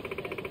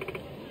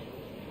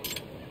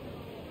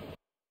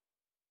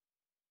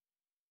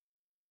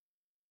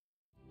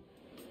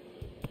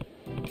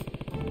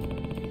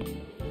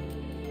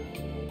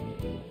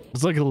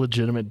 It's like a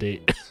legitimate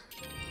date.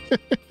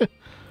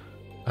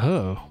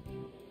 Oh.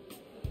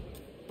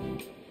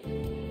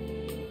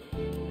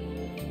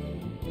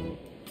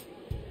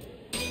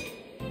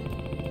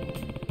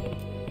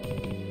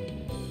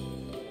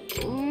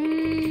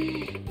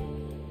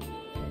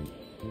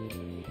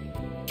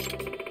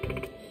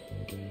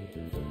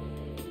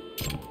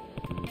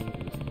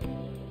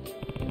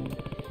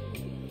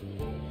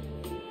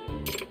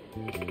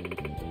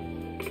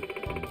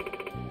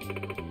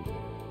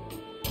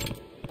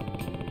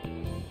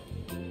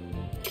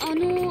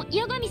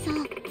八神さ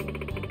ん。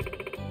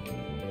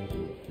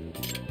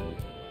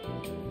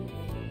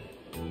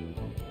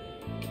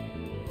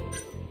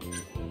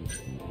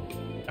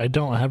 I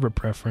don't have a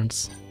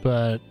preference,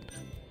 but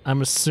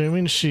I'm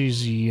assuming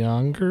she's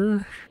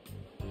younger.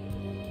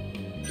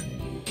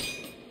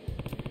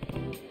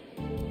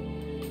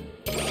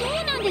 そう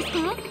なんです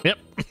か? Yep.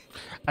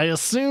 I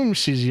assume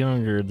she's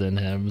younger than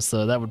him,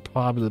 so that would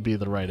probably be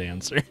the right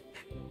answer.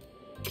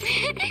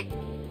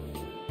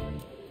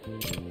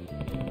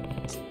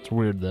 It's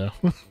weird though.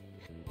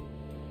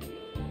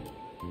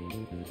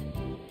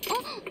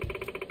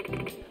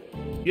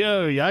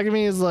 Yo,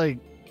 Yagami is like,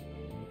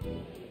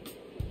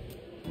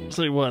 it's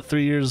like what,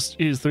 3 years?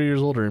 He's 3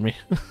 years older than me.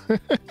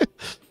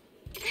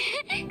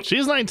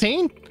 She's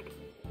 19?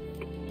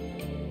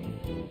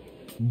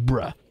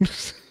 Bruh.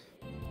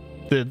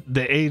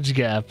 The age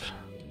gap.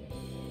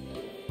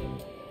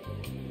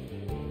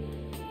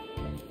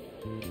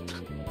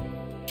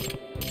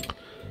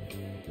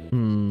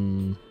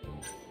 Hmm.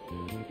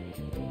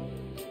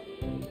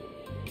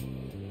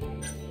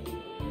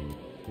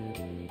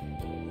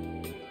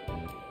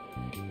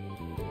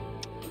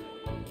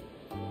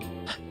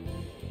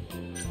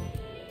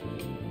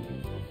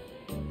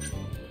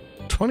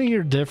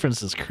 $20-year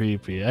difference is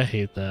creepy. I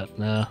hate that.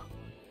 Nah.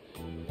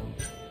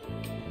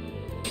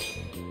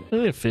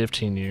 Maybe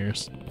 15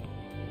 years.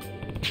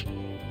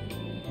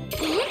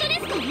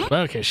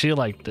 Okay, she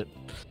liked it.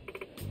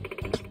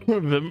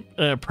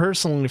 But,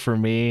 personally, for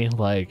me,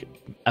 like,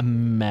 a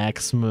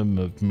maximum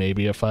of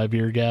maybe a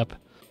 5-year gap.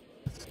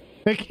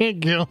 I can't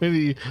go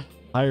any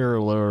higher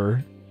or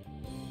lower.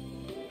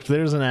 If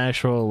there's an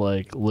actual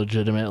like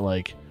legitimate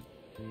like,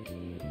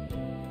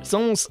 it's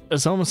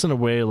almost in a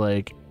way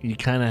like you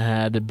kind of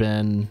had to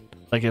been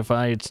like, if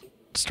I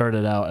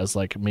started out as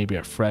like maybe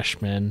a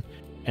freshman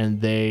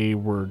and they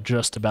were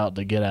just about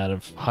to get out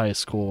of high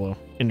school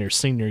in their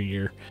senior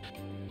year,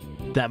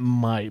 that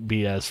might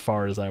be as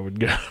far as I would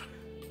go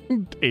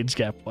age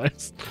gap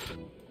wise.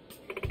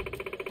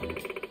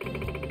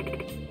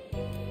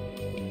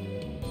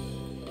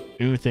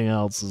 Anything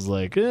else is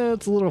like,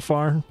 it's a little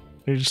far.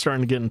 You're just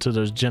starting to get into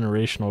those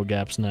generational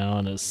gaps now,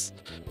 and it's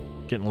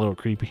getting a little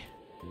creepy.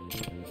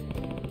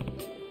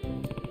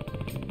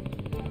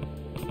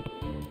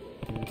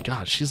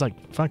 God, she's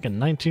like fucking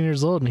 19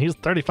 years old and he's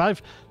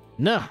 35?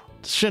 No,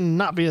 this should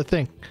not be a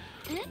thing.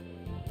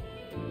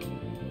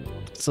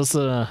 So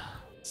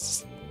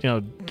it's you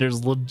know,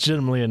 there's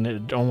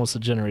legitimately almost a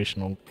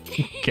generational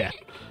gap.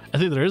 I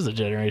think there is a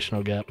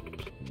generational gap.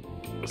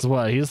 So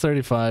what, he's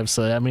 35,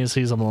 so that means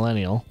he's a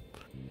millennial.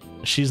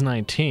 She's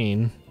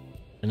 19,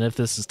 and if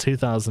this is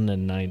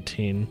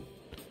 2019,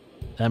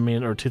 that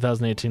means, or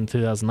 2018,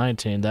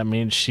 2019, that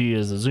means she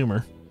is a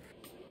Zoomer.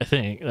 I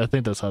think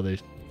that's how they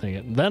think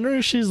it. Then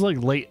or she's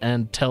like late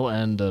end, tail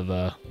end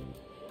of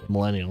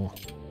millennial.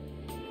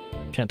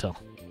 Can't tell.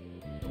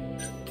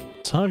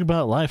 Talk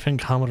about life in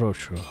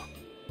Kamurocho.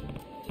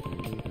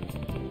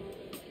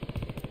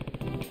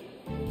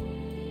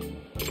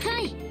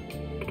 Hi.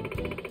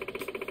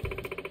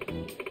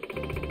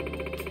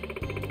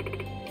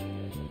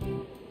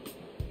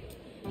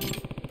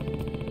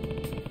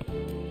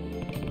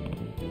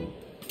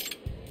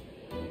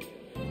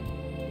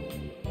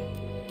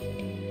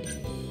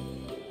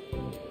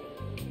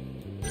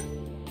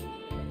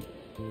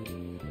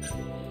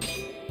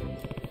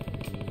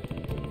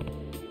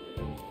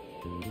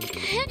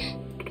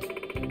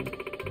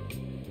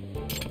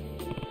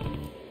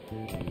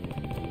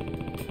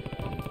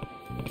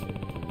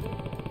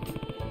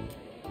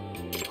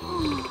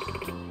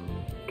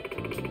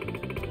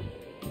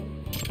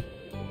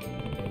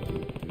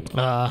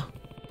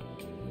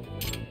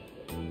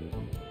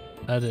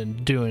 I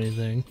didn't do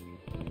anything.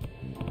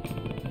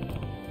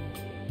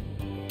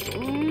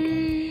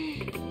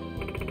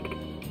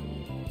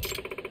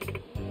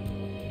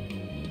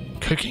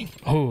 Cooking.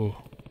 Oh.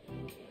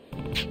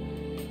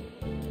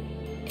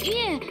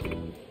 Yeah.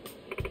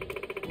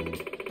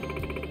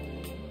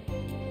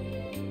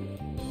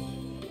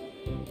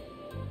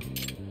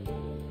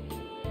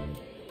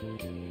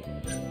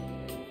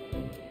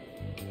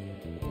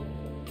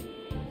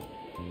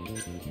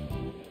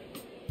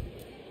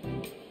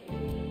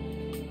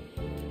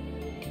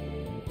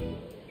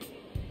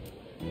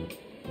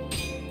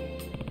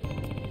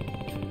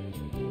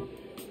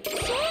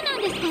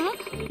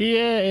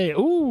 Yay!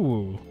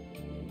 Ooh,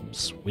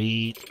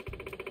 sweet.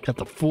 Got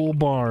the full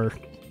bar.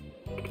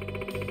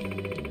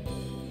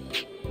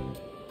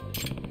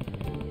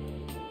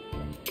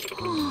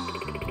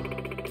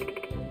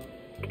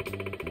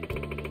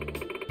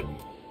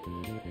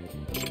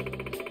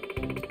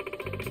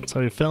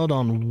 So he failed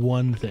on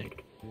one thing.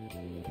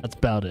 That's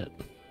about it.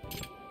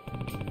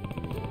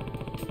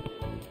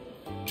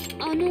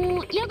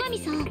 八神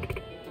さん。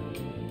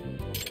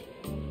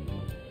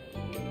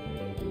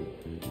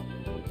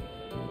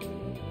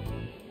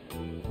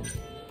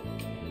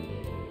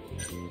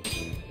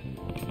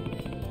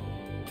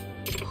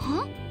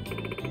は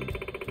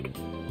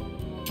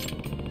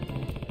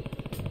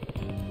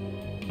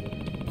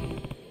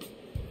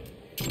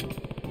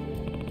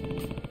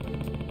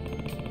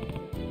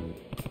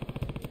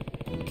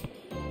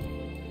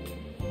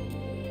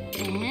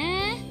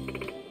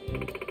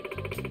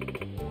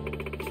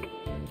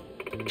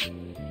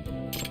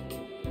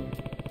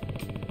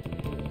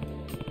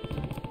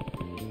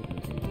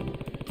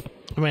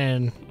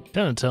？Man,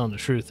 kind of telling the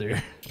truth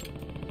there.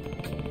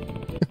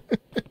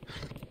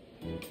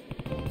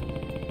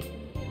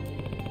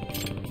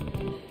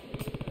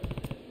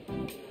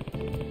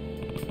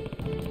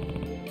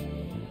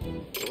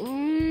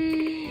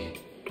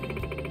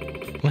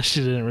 She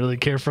didn't really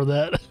care for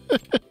that.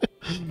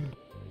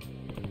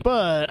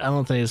 But I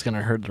don't think it's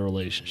gonna hurt the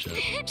relationship,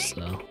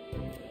 so.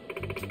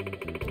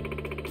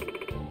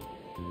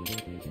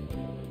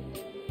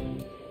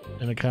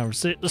 In a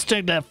conversation, let's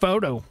take that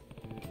photo.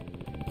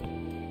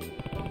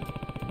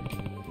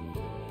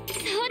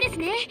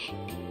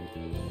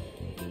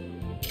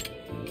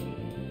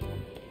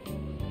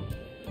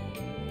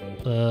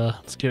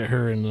 Let's get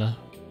her in the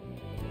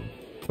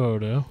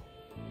photo.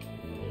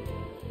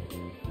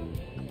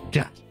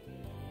 Yeah.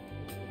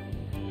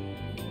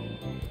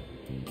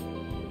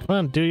 Come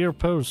on, do your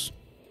pose.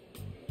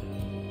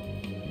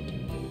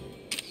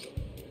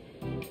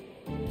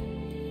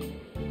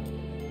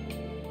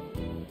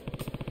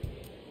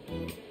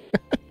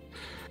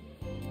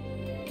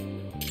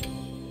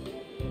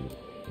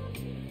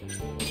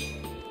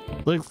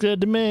 Looks good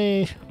to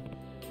me.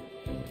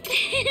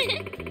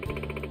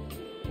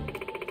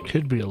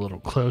 Could be a little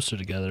closer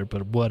together,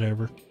 but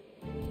whatever.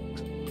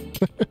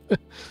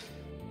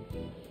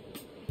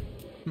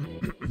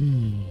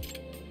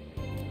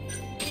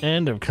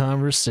 End of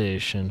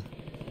conversation.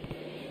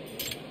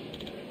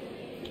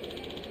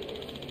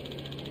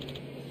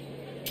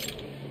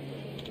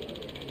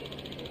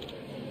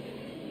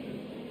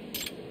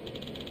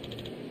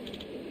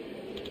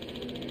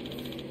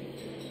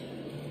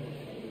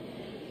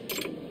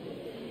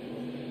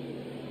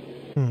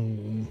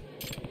 Hmm.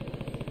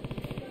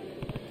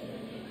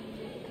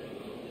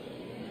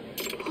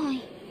 は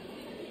い。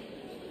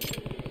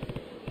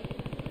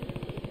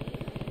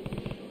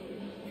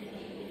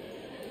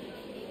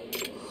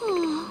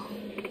 は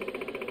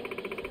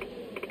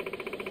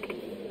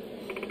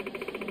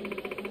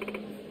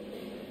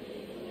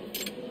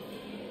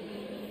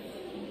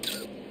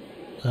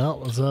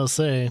Well, as I was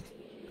saying,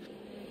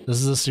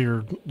 this is just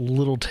your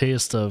little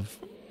taste of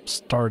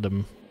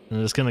stardom,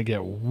 and it's gonna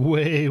get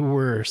way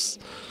worse.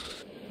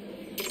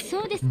 あ、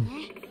そうです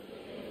ね。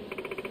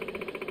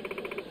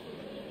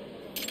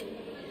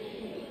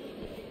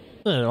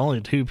 Only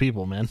 2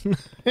 people, man.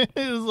 It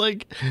was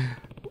like,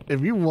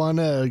 if you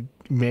wanna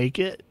make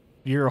it,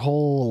 your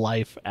whole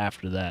life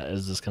after that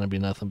is just gonna be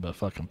nothing but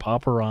fucking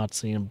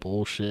paparazzi and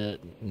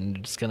bullshit, and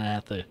you're just gonna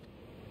have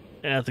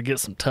to get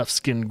some tough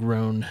skin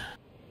grown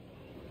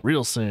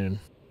real soon.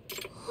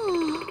 は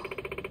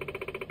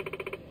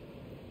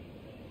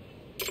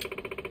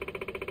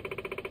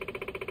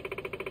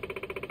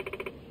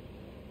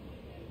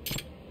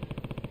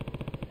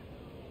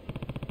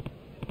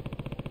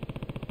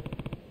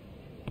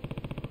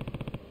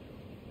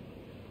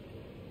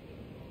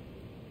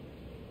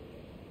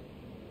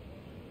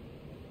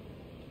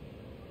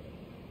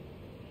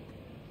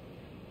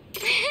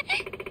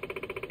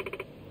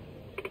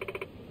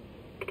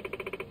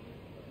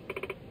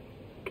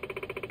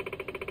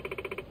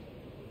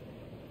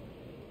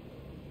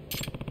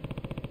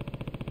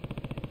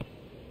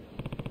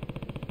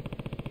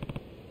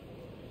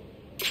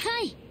あ、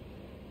はい。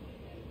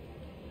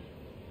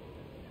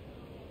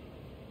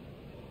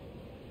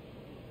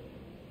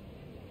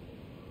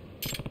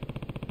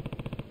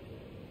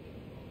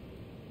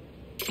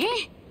 え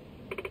え。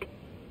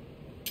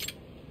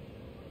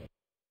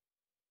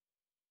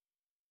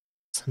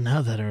 So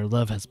now that our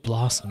love has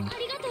blossomed, あ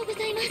りがとうご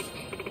ざいます。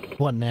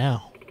 what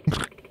now?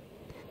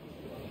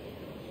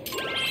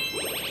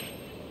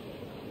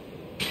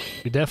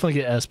 We definitely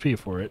get SP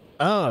for it.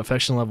 Oh,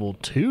 affection level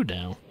 2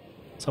 now.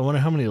 So I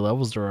wonder how many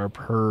levels there are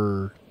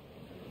per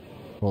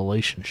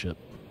relationship.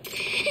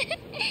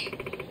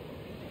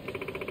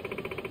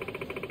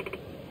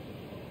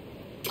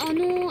 八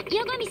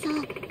神さ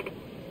ん。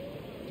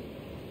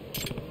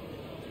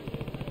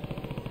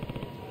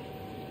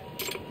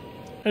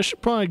 I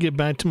should probably get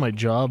back to my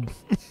job.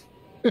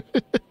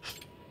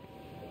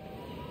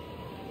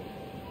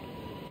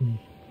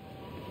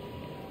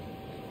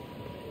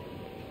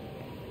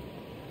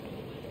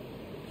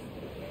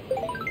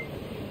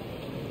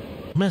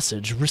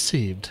 Message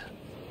received.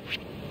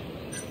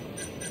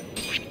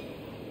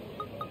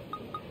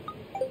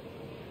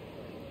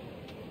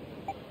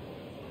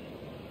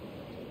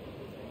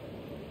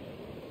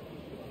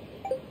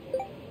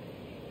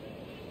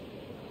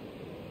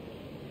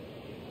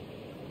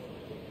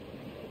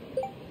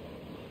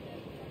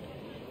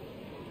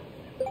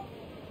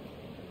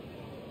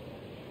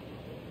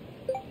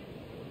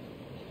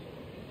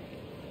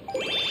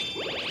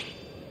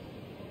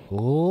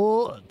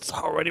 Oh, it's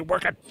already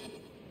working.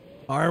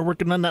 Are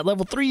working on that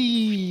level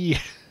 3.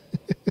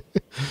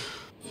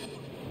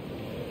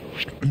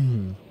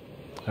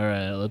 All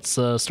right, let's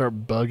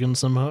start bugging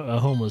some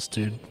homeless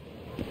dude.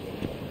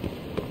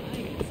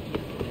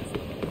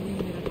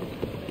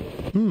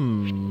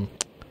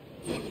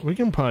 We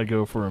can probably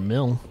go for a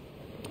mill.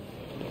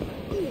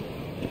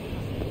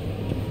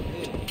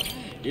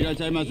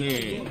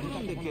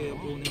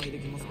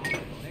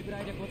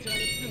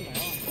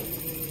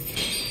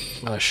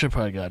 I should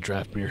probably got a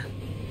draft beer.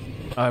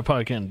 I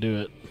probably can't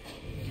do it.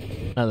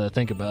 Now that I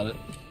think about it.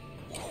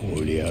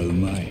 こりゃう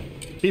まい。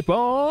 Keep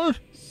on!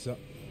 さ、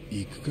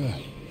行くか。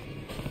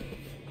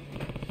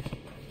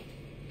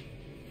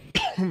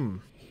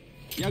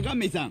八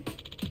神さん。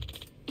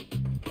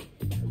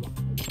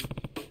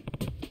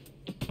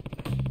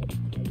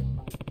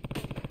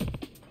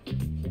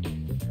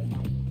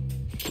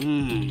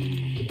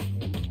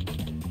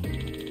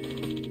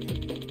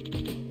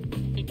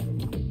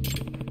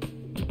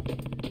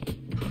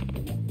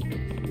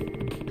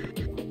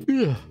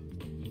Yeah.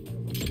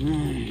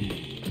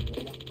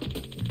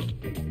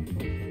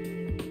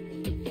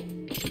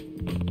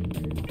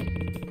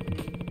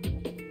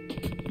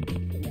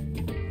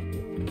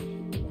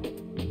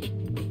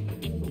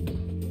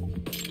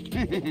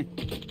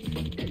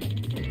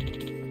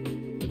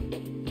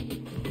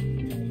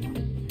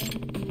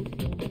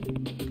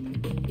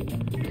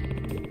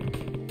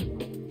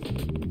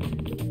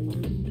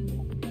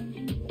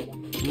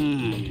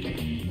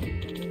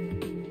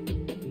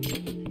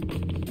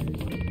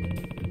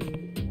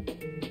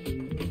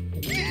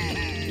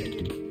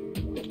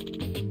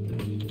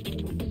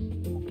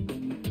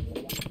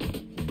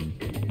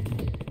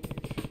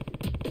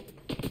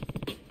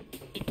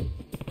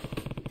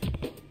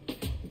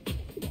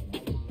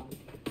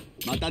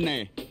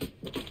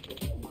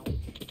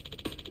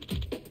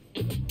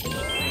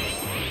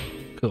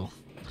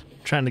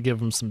 trying to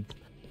give him some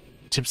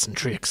tips and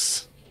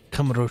tricks.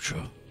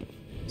 Kamurocho.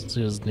 This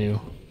is new.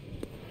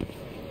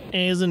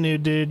 And he's a new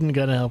dude and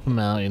gotta help him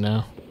out, you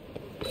know.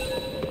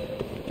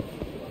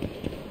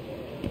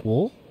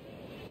 Whoa?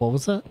 What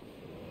was that?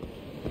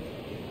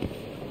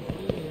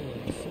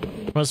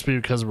 Must be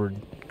because we're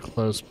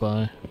close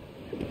by.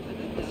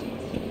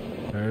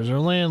 There's our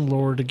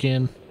landlord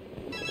again.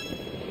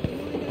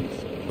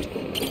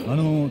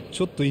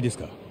 ちょっといいです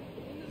か？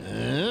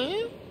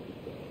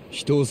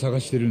人を探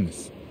してるんで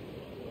す。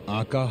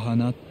赤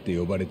花って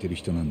呼ばれてる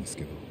人なんです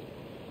けど。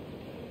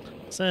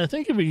 So I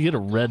think if you get a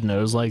red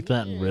nose like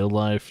that in real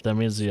life, that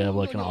means you have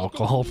like an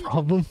alcohol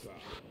problem.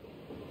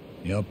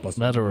 やっぱ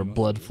That or a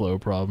blood flow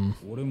problem.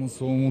 俺も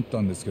そう思っ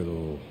たんですけ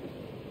ど、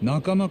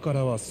仲間か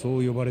らはそ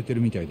う呼ばれて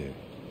るみたいで。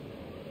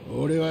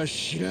俺は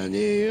知らね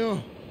えよ。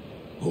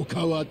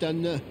他は当た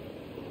んな。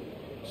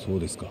そう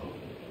ですか。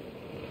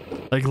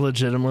 Like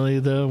legitimately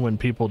though, when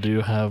people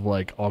do have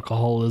like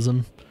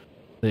alcoholism,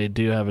 they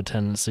do have a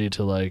tendency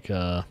to like,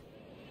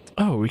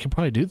 oh, we can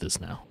probably do this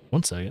now.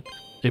 1 second.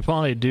 They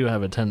probably do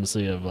have a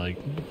tendency of like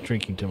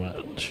drinking too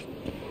much.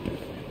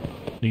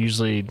 They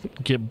usually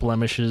get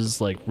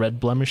blemishes, like red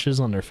blemishes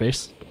on their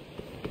face.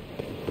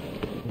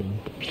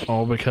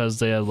 All because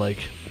they have like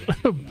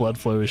blood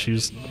flow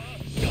issues.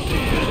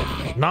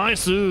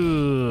 Nice!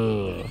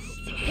 Oh.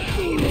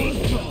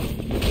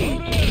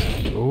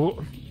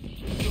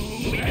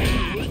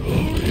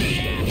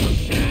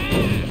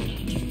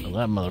 Oh,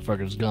 that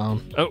motherfucker's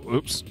gone. Oh,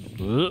 oops.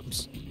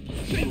 Oops.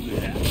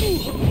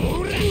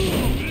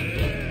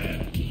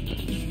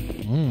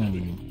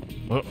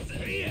 Oh.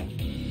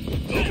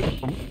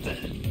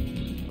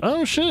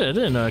 Oh shit, I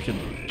didn't know I could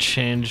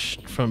change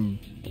from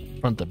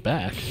front to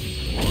back.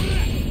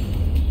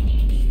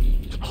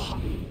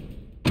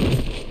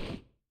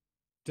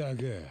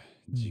 Dugga.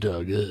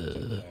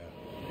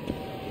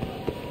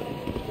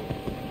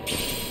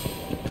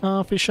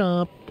 Coffee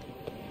shop.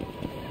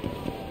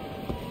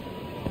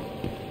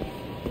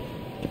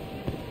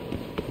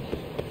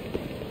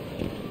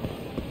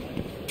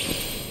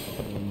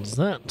 What's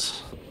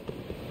that?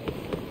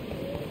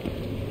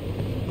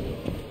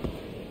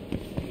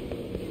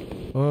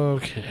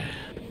 Okay.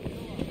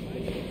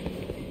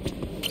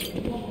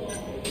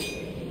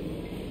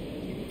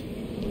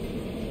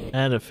 I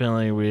had a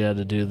feeling we had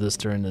to do this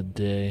during the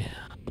day.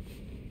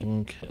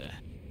 Okay.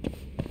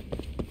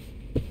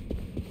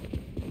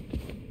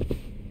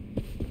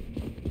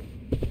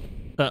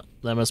 Oh,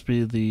 that must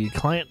be the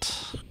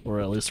client, or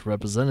at least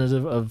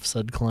representative of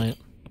said client.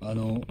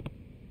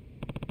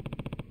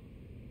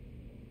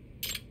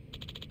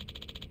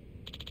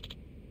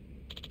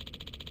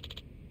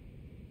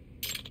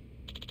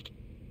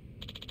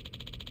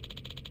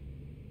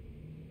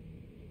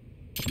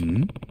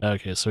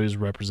 Okay, so he's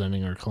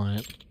representing our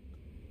client.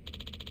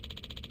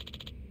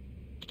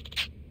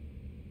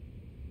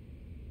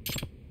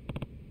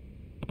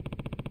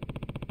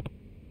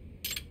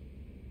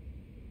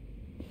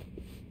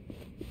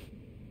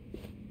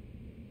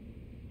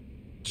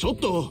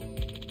 Chotto!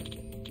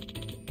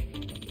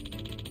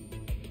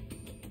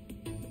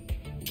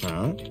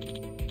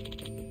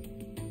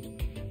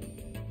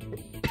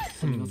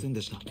 すみません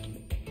でした。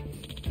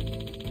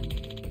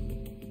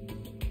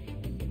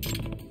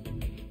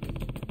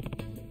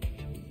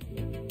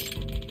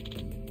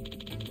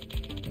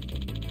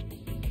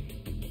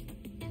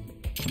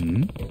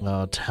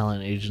Oh,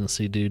 talent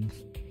agency dude.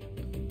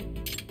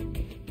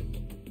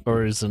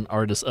 Or is an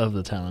artist of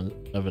the talent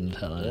of an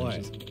talent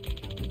agency.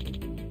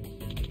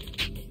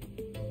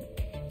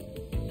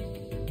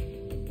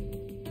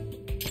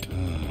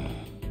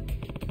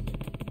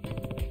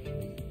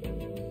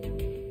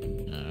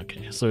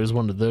 Okay, so he's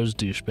one of those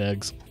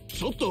douchebags.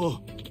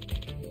 Chotto!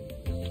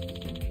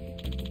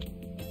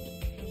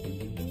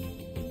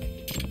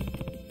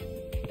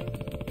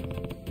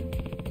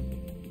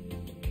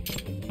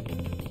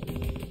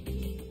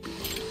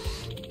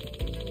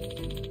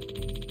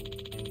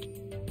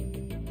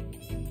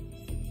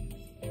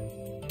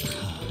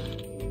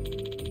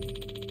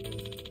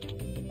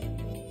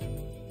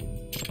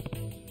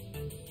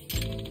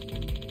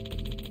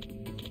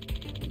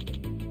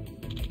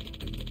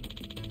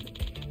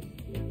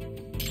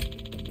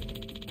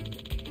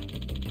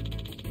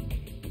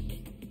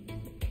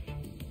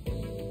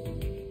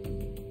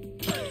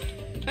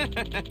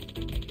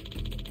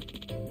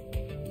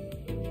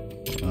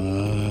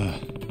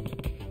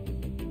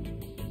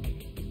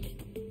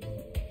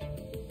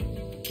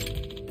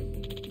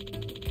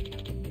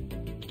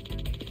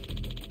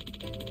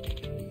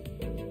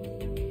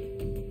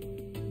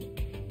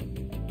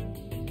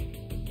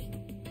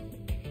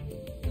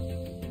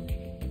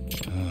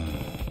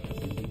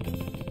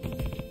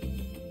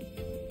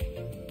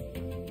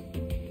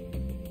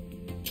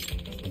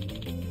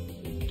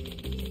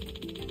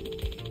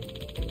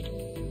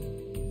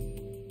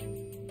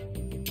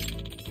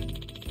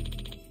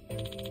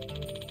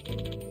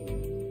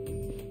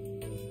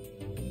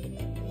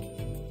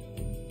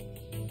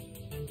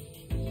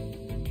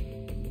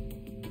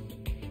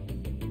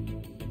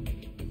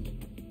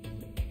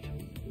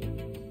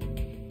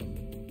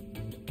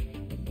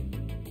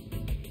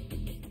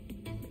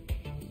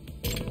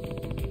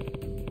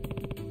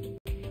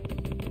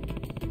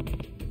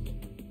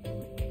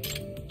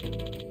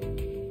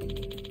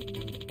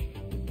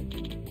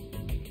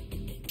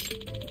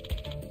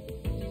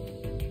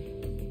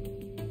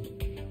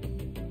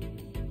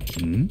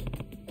 ん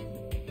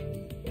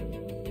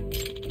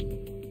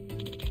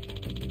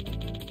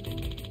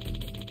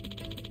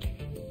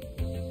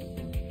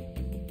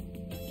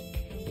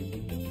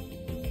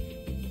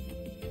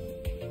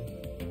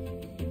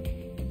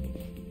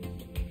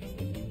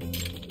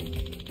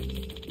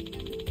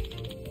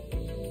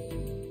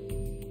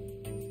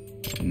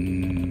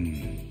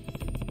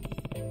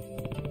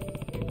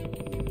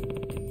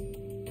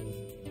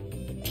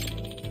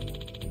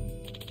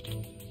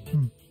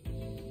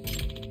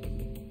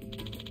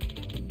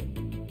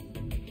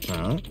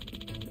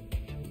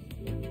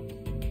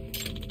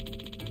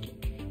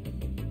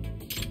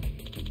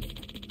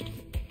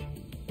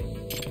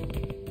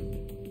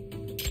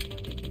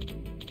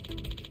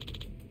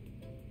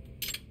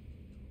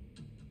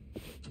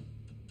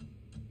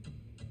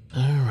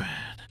？Alright.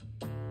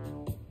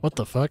 What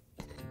the fuck?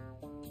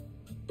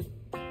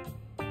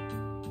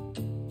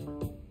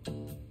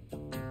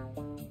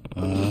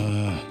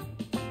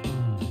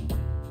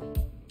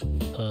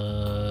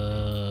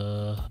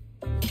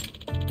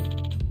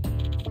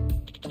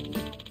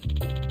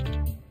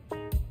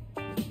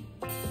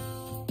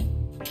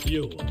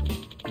要は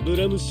ブ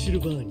ラムシル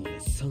バーニア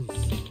3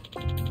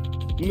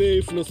世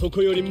冥府の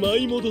底より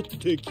舞い戻っ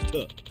てきた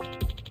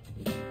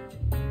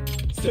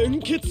鮮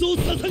血を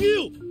捧げ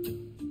よ。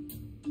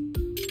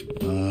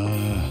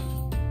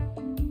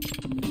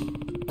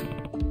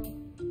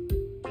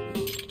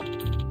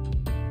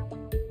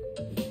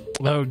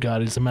Oh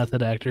god, he's a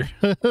method actor.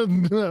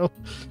 No.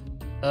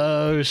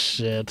 Oh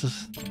shit.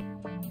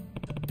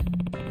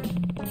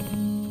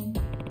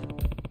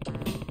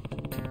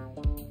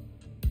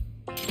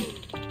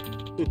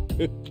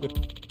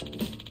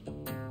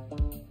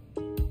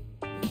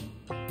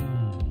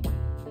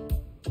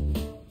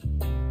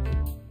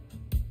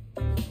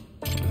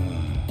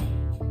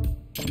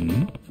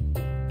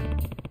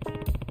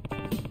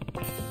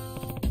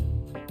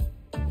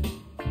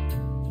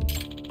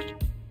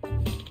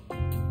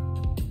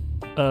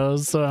 Oh,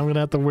 so I'm gonna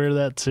have to wear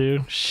that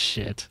too?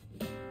 Shit.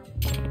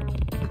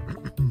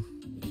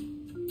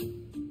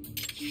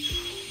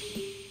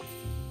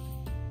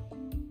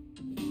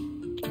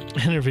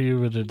 Interview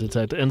with a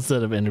detective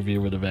instead of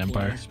interview with a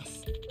vampire.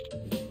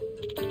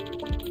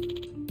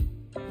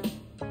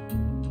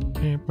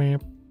 Meep,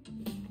 meep.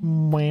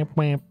 Meep,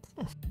 meep.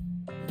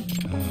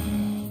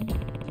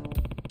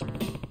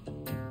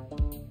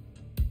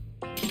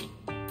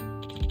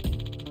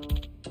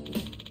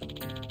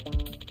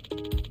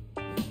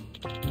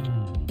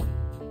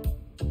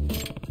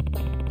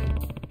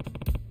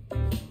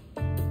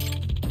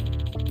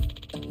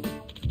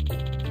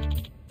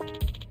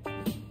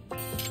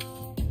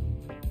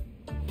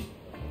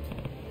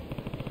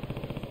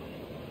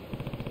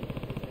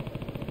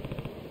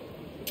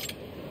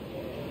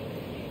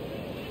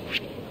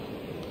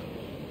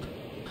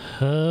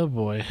 Oh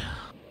boy.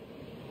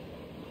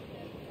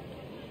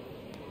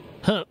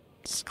 Huh.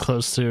 It's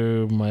close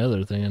to my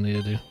other thing I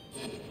need to do.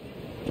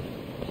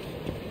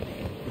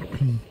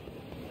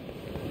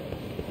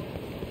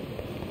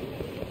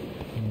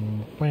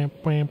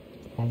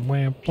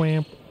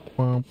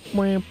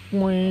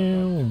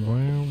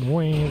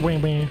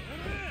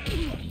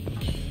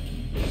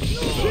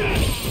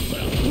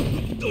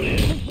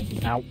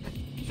 Ow.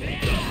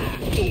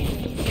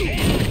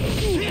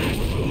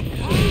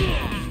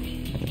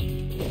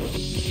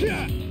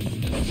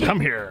 Come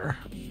here.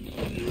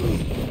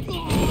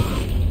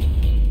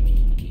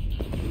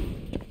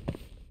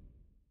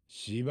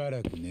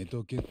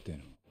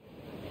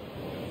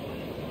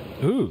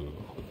 Ooh.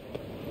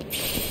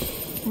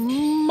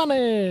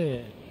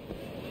 Money.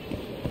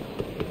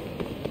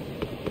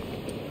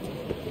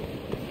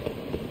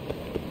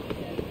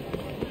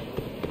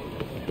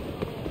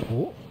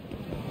 Oh.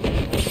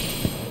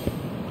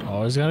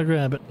 Always gotta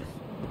grab it.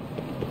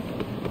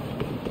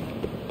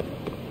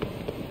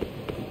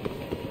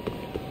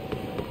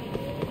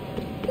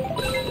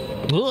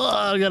 Oh,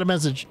 I got a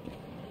message.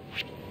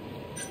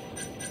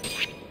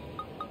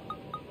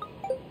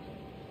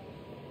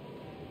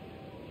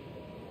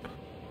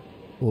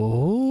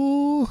 Oh.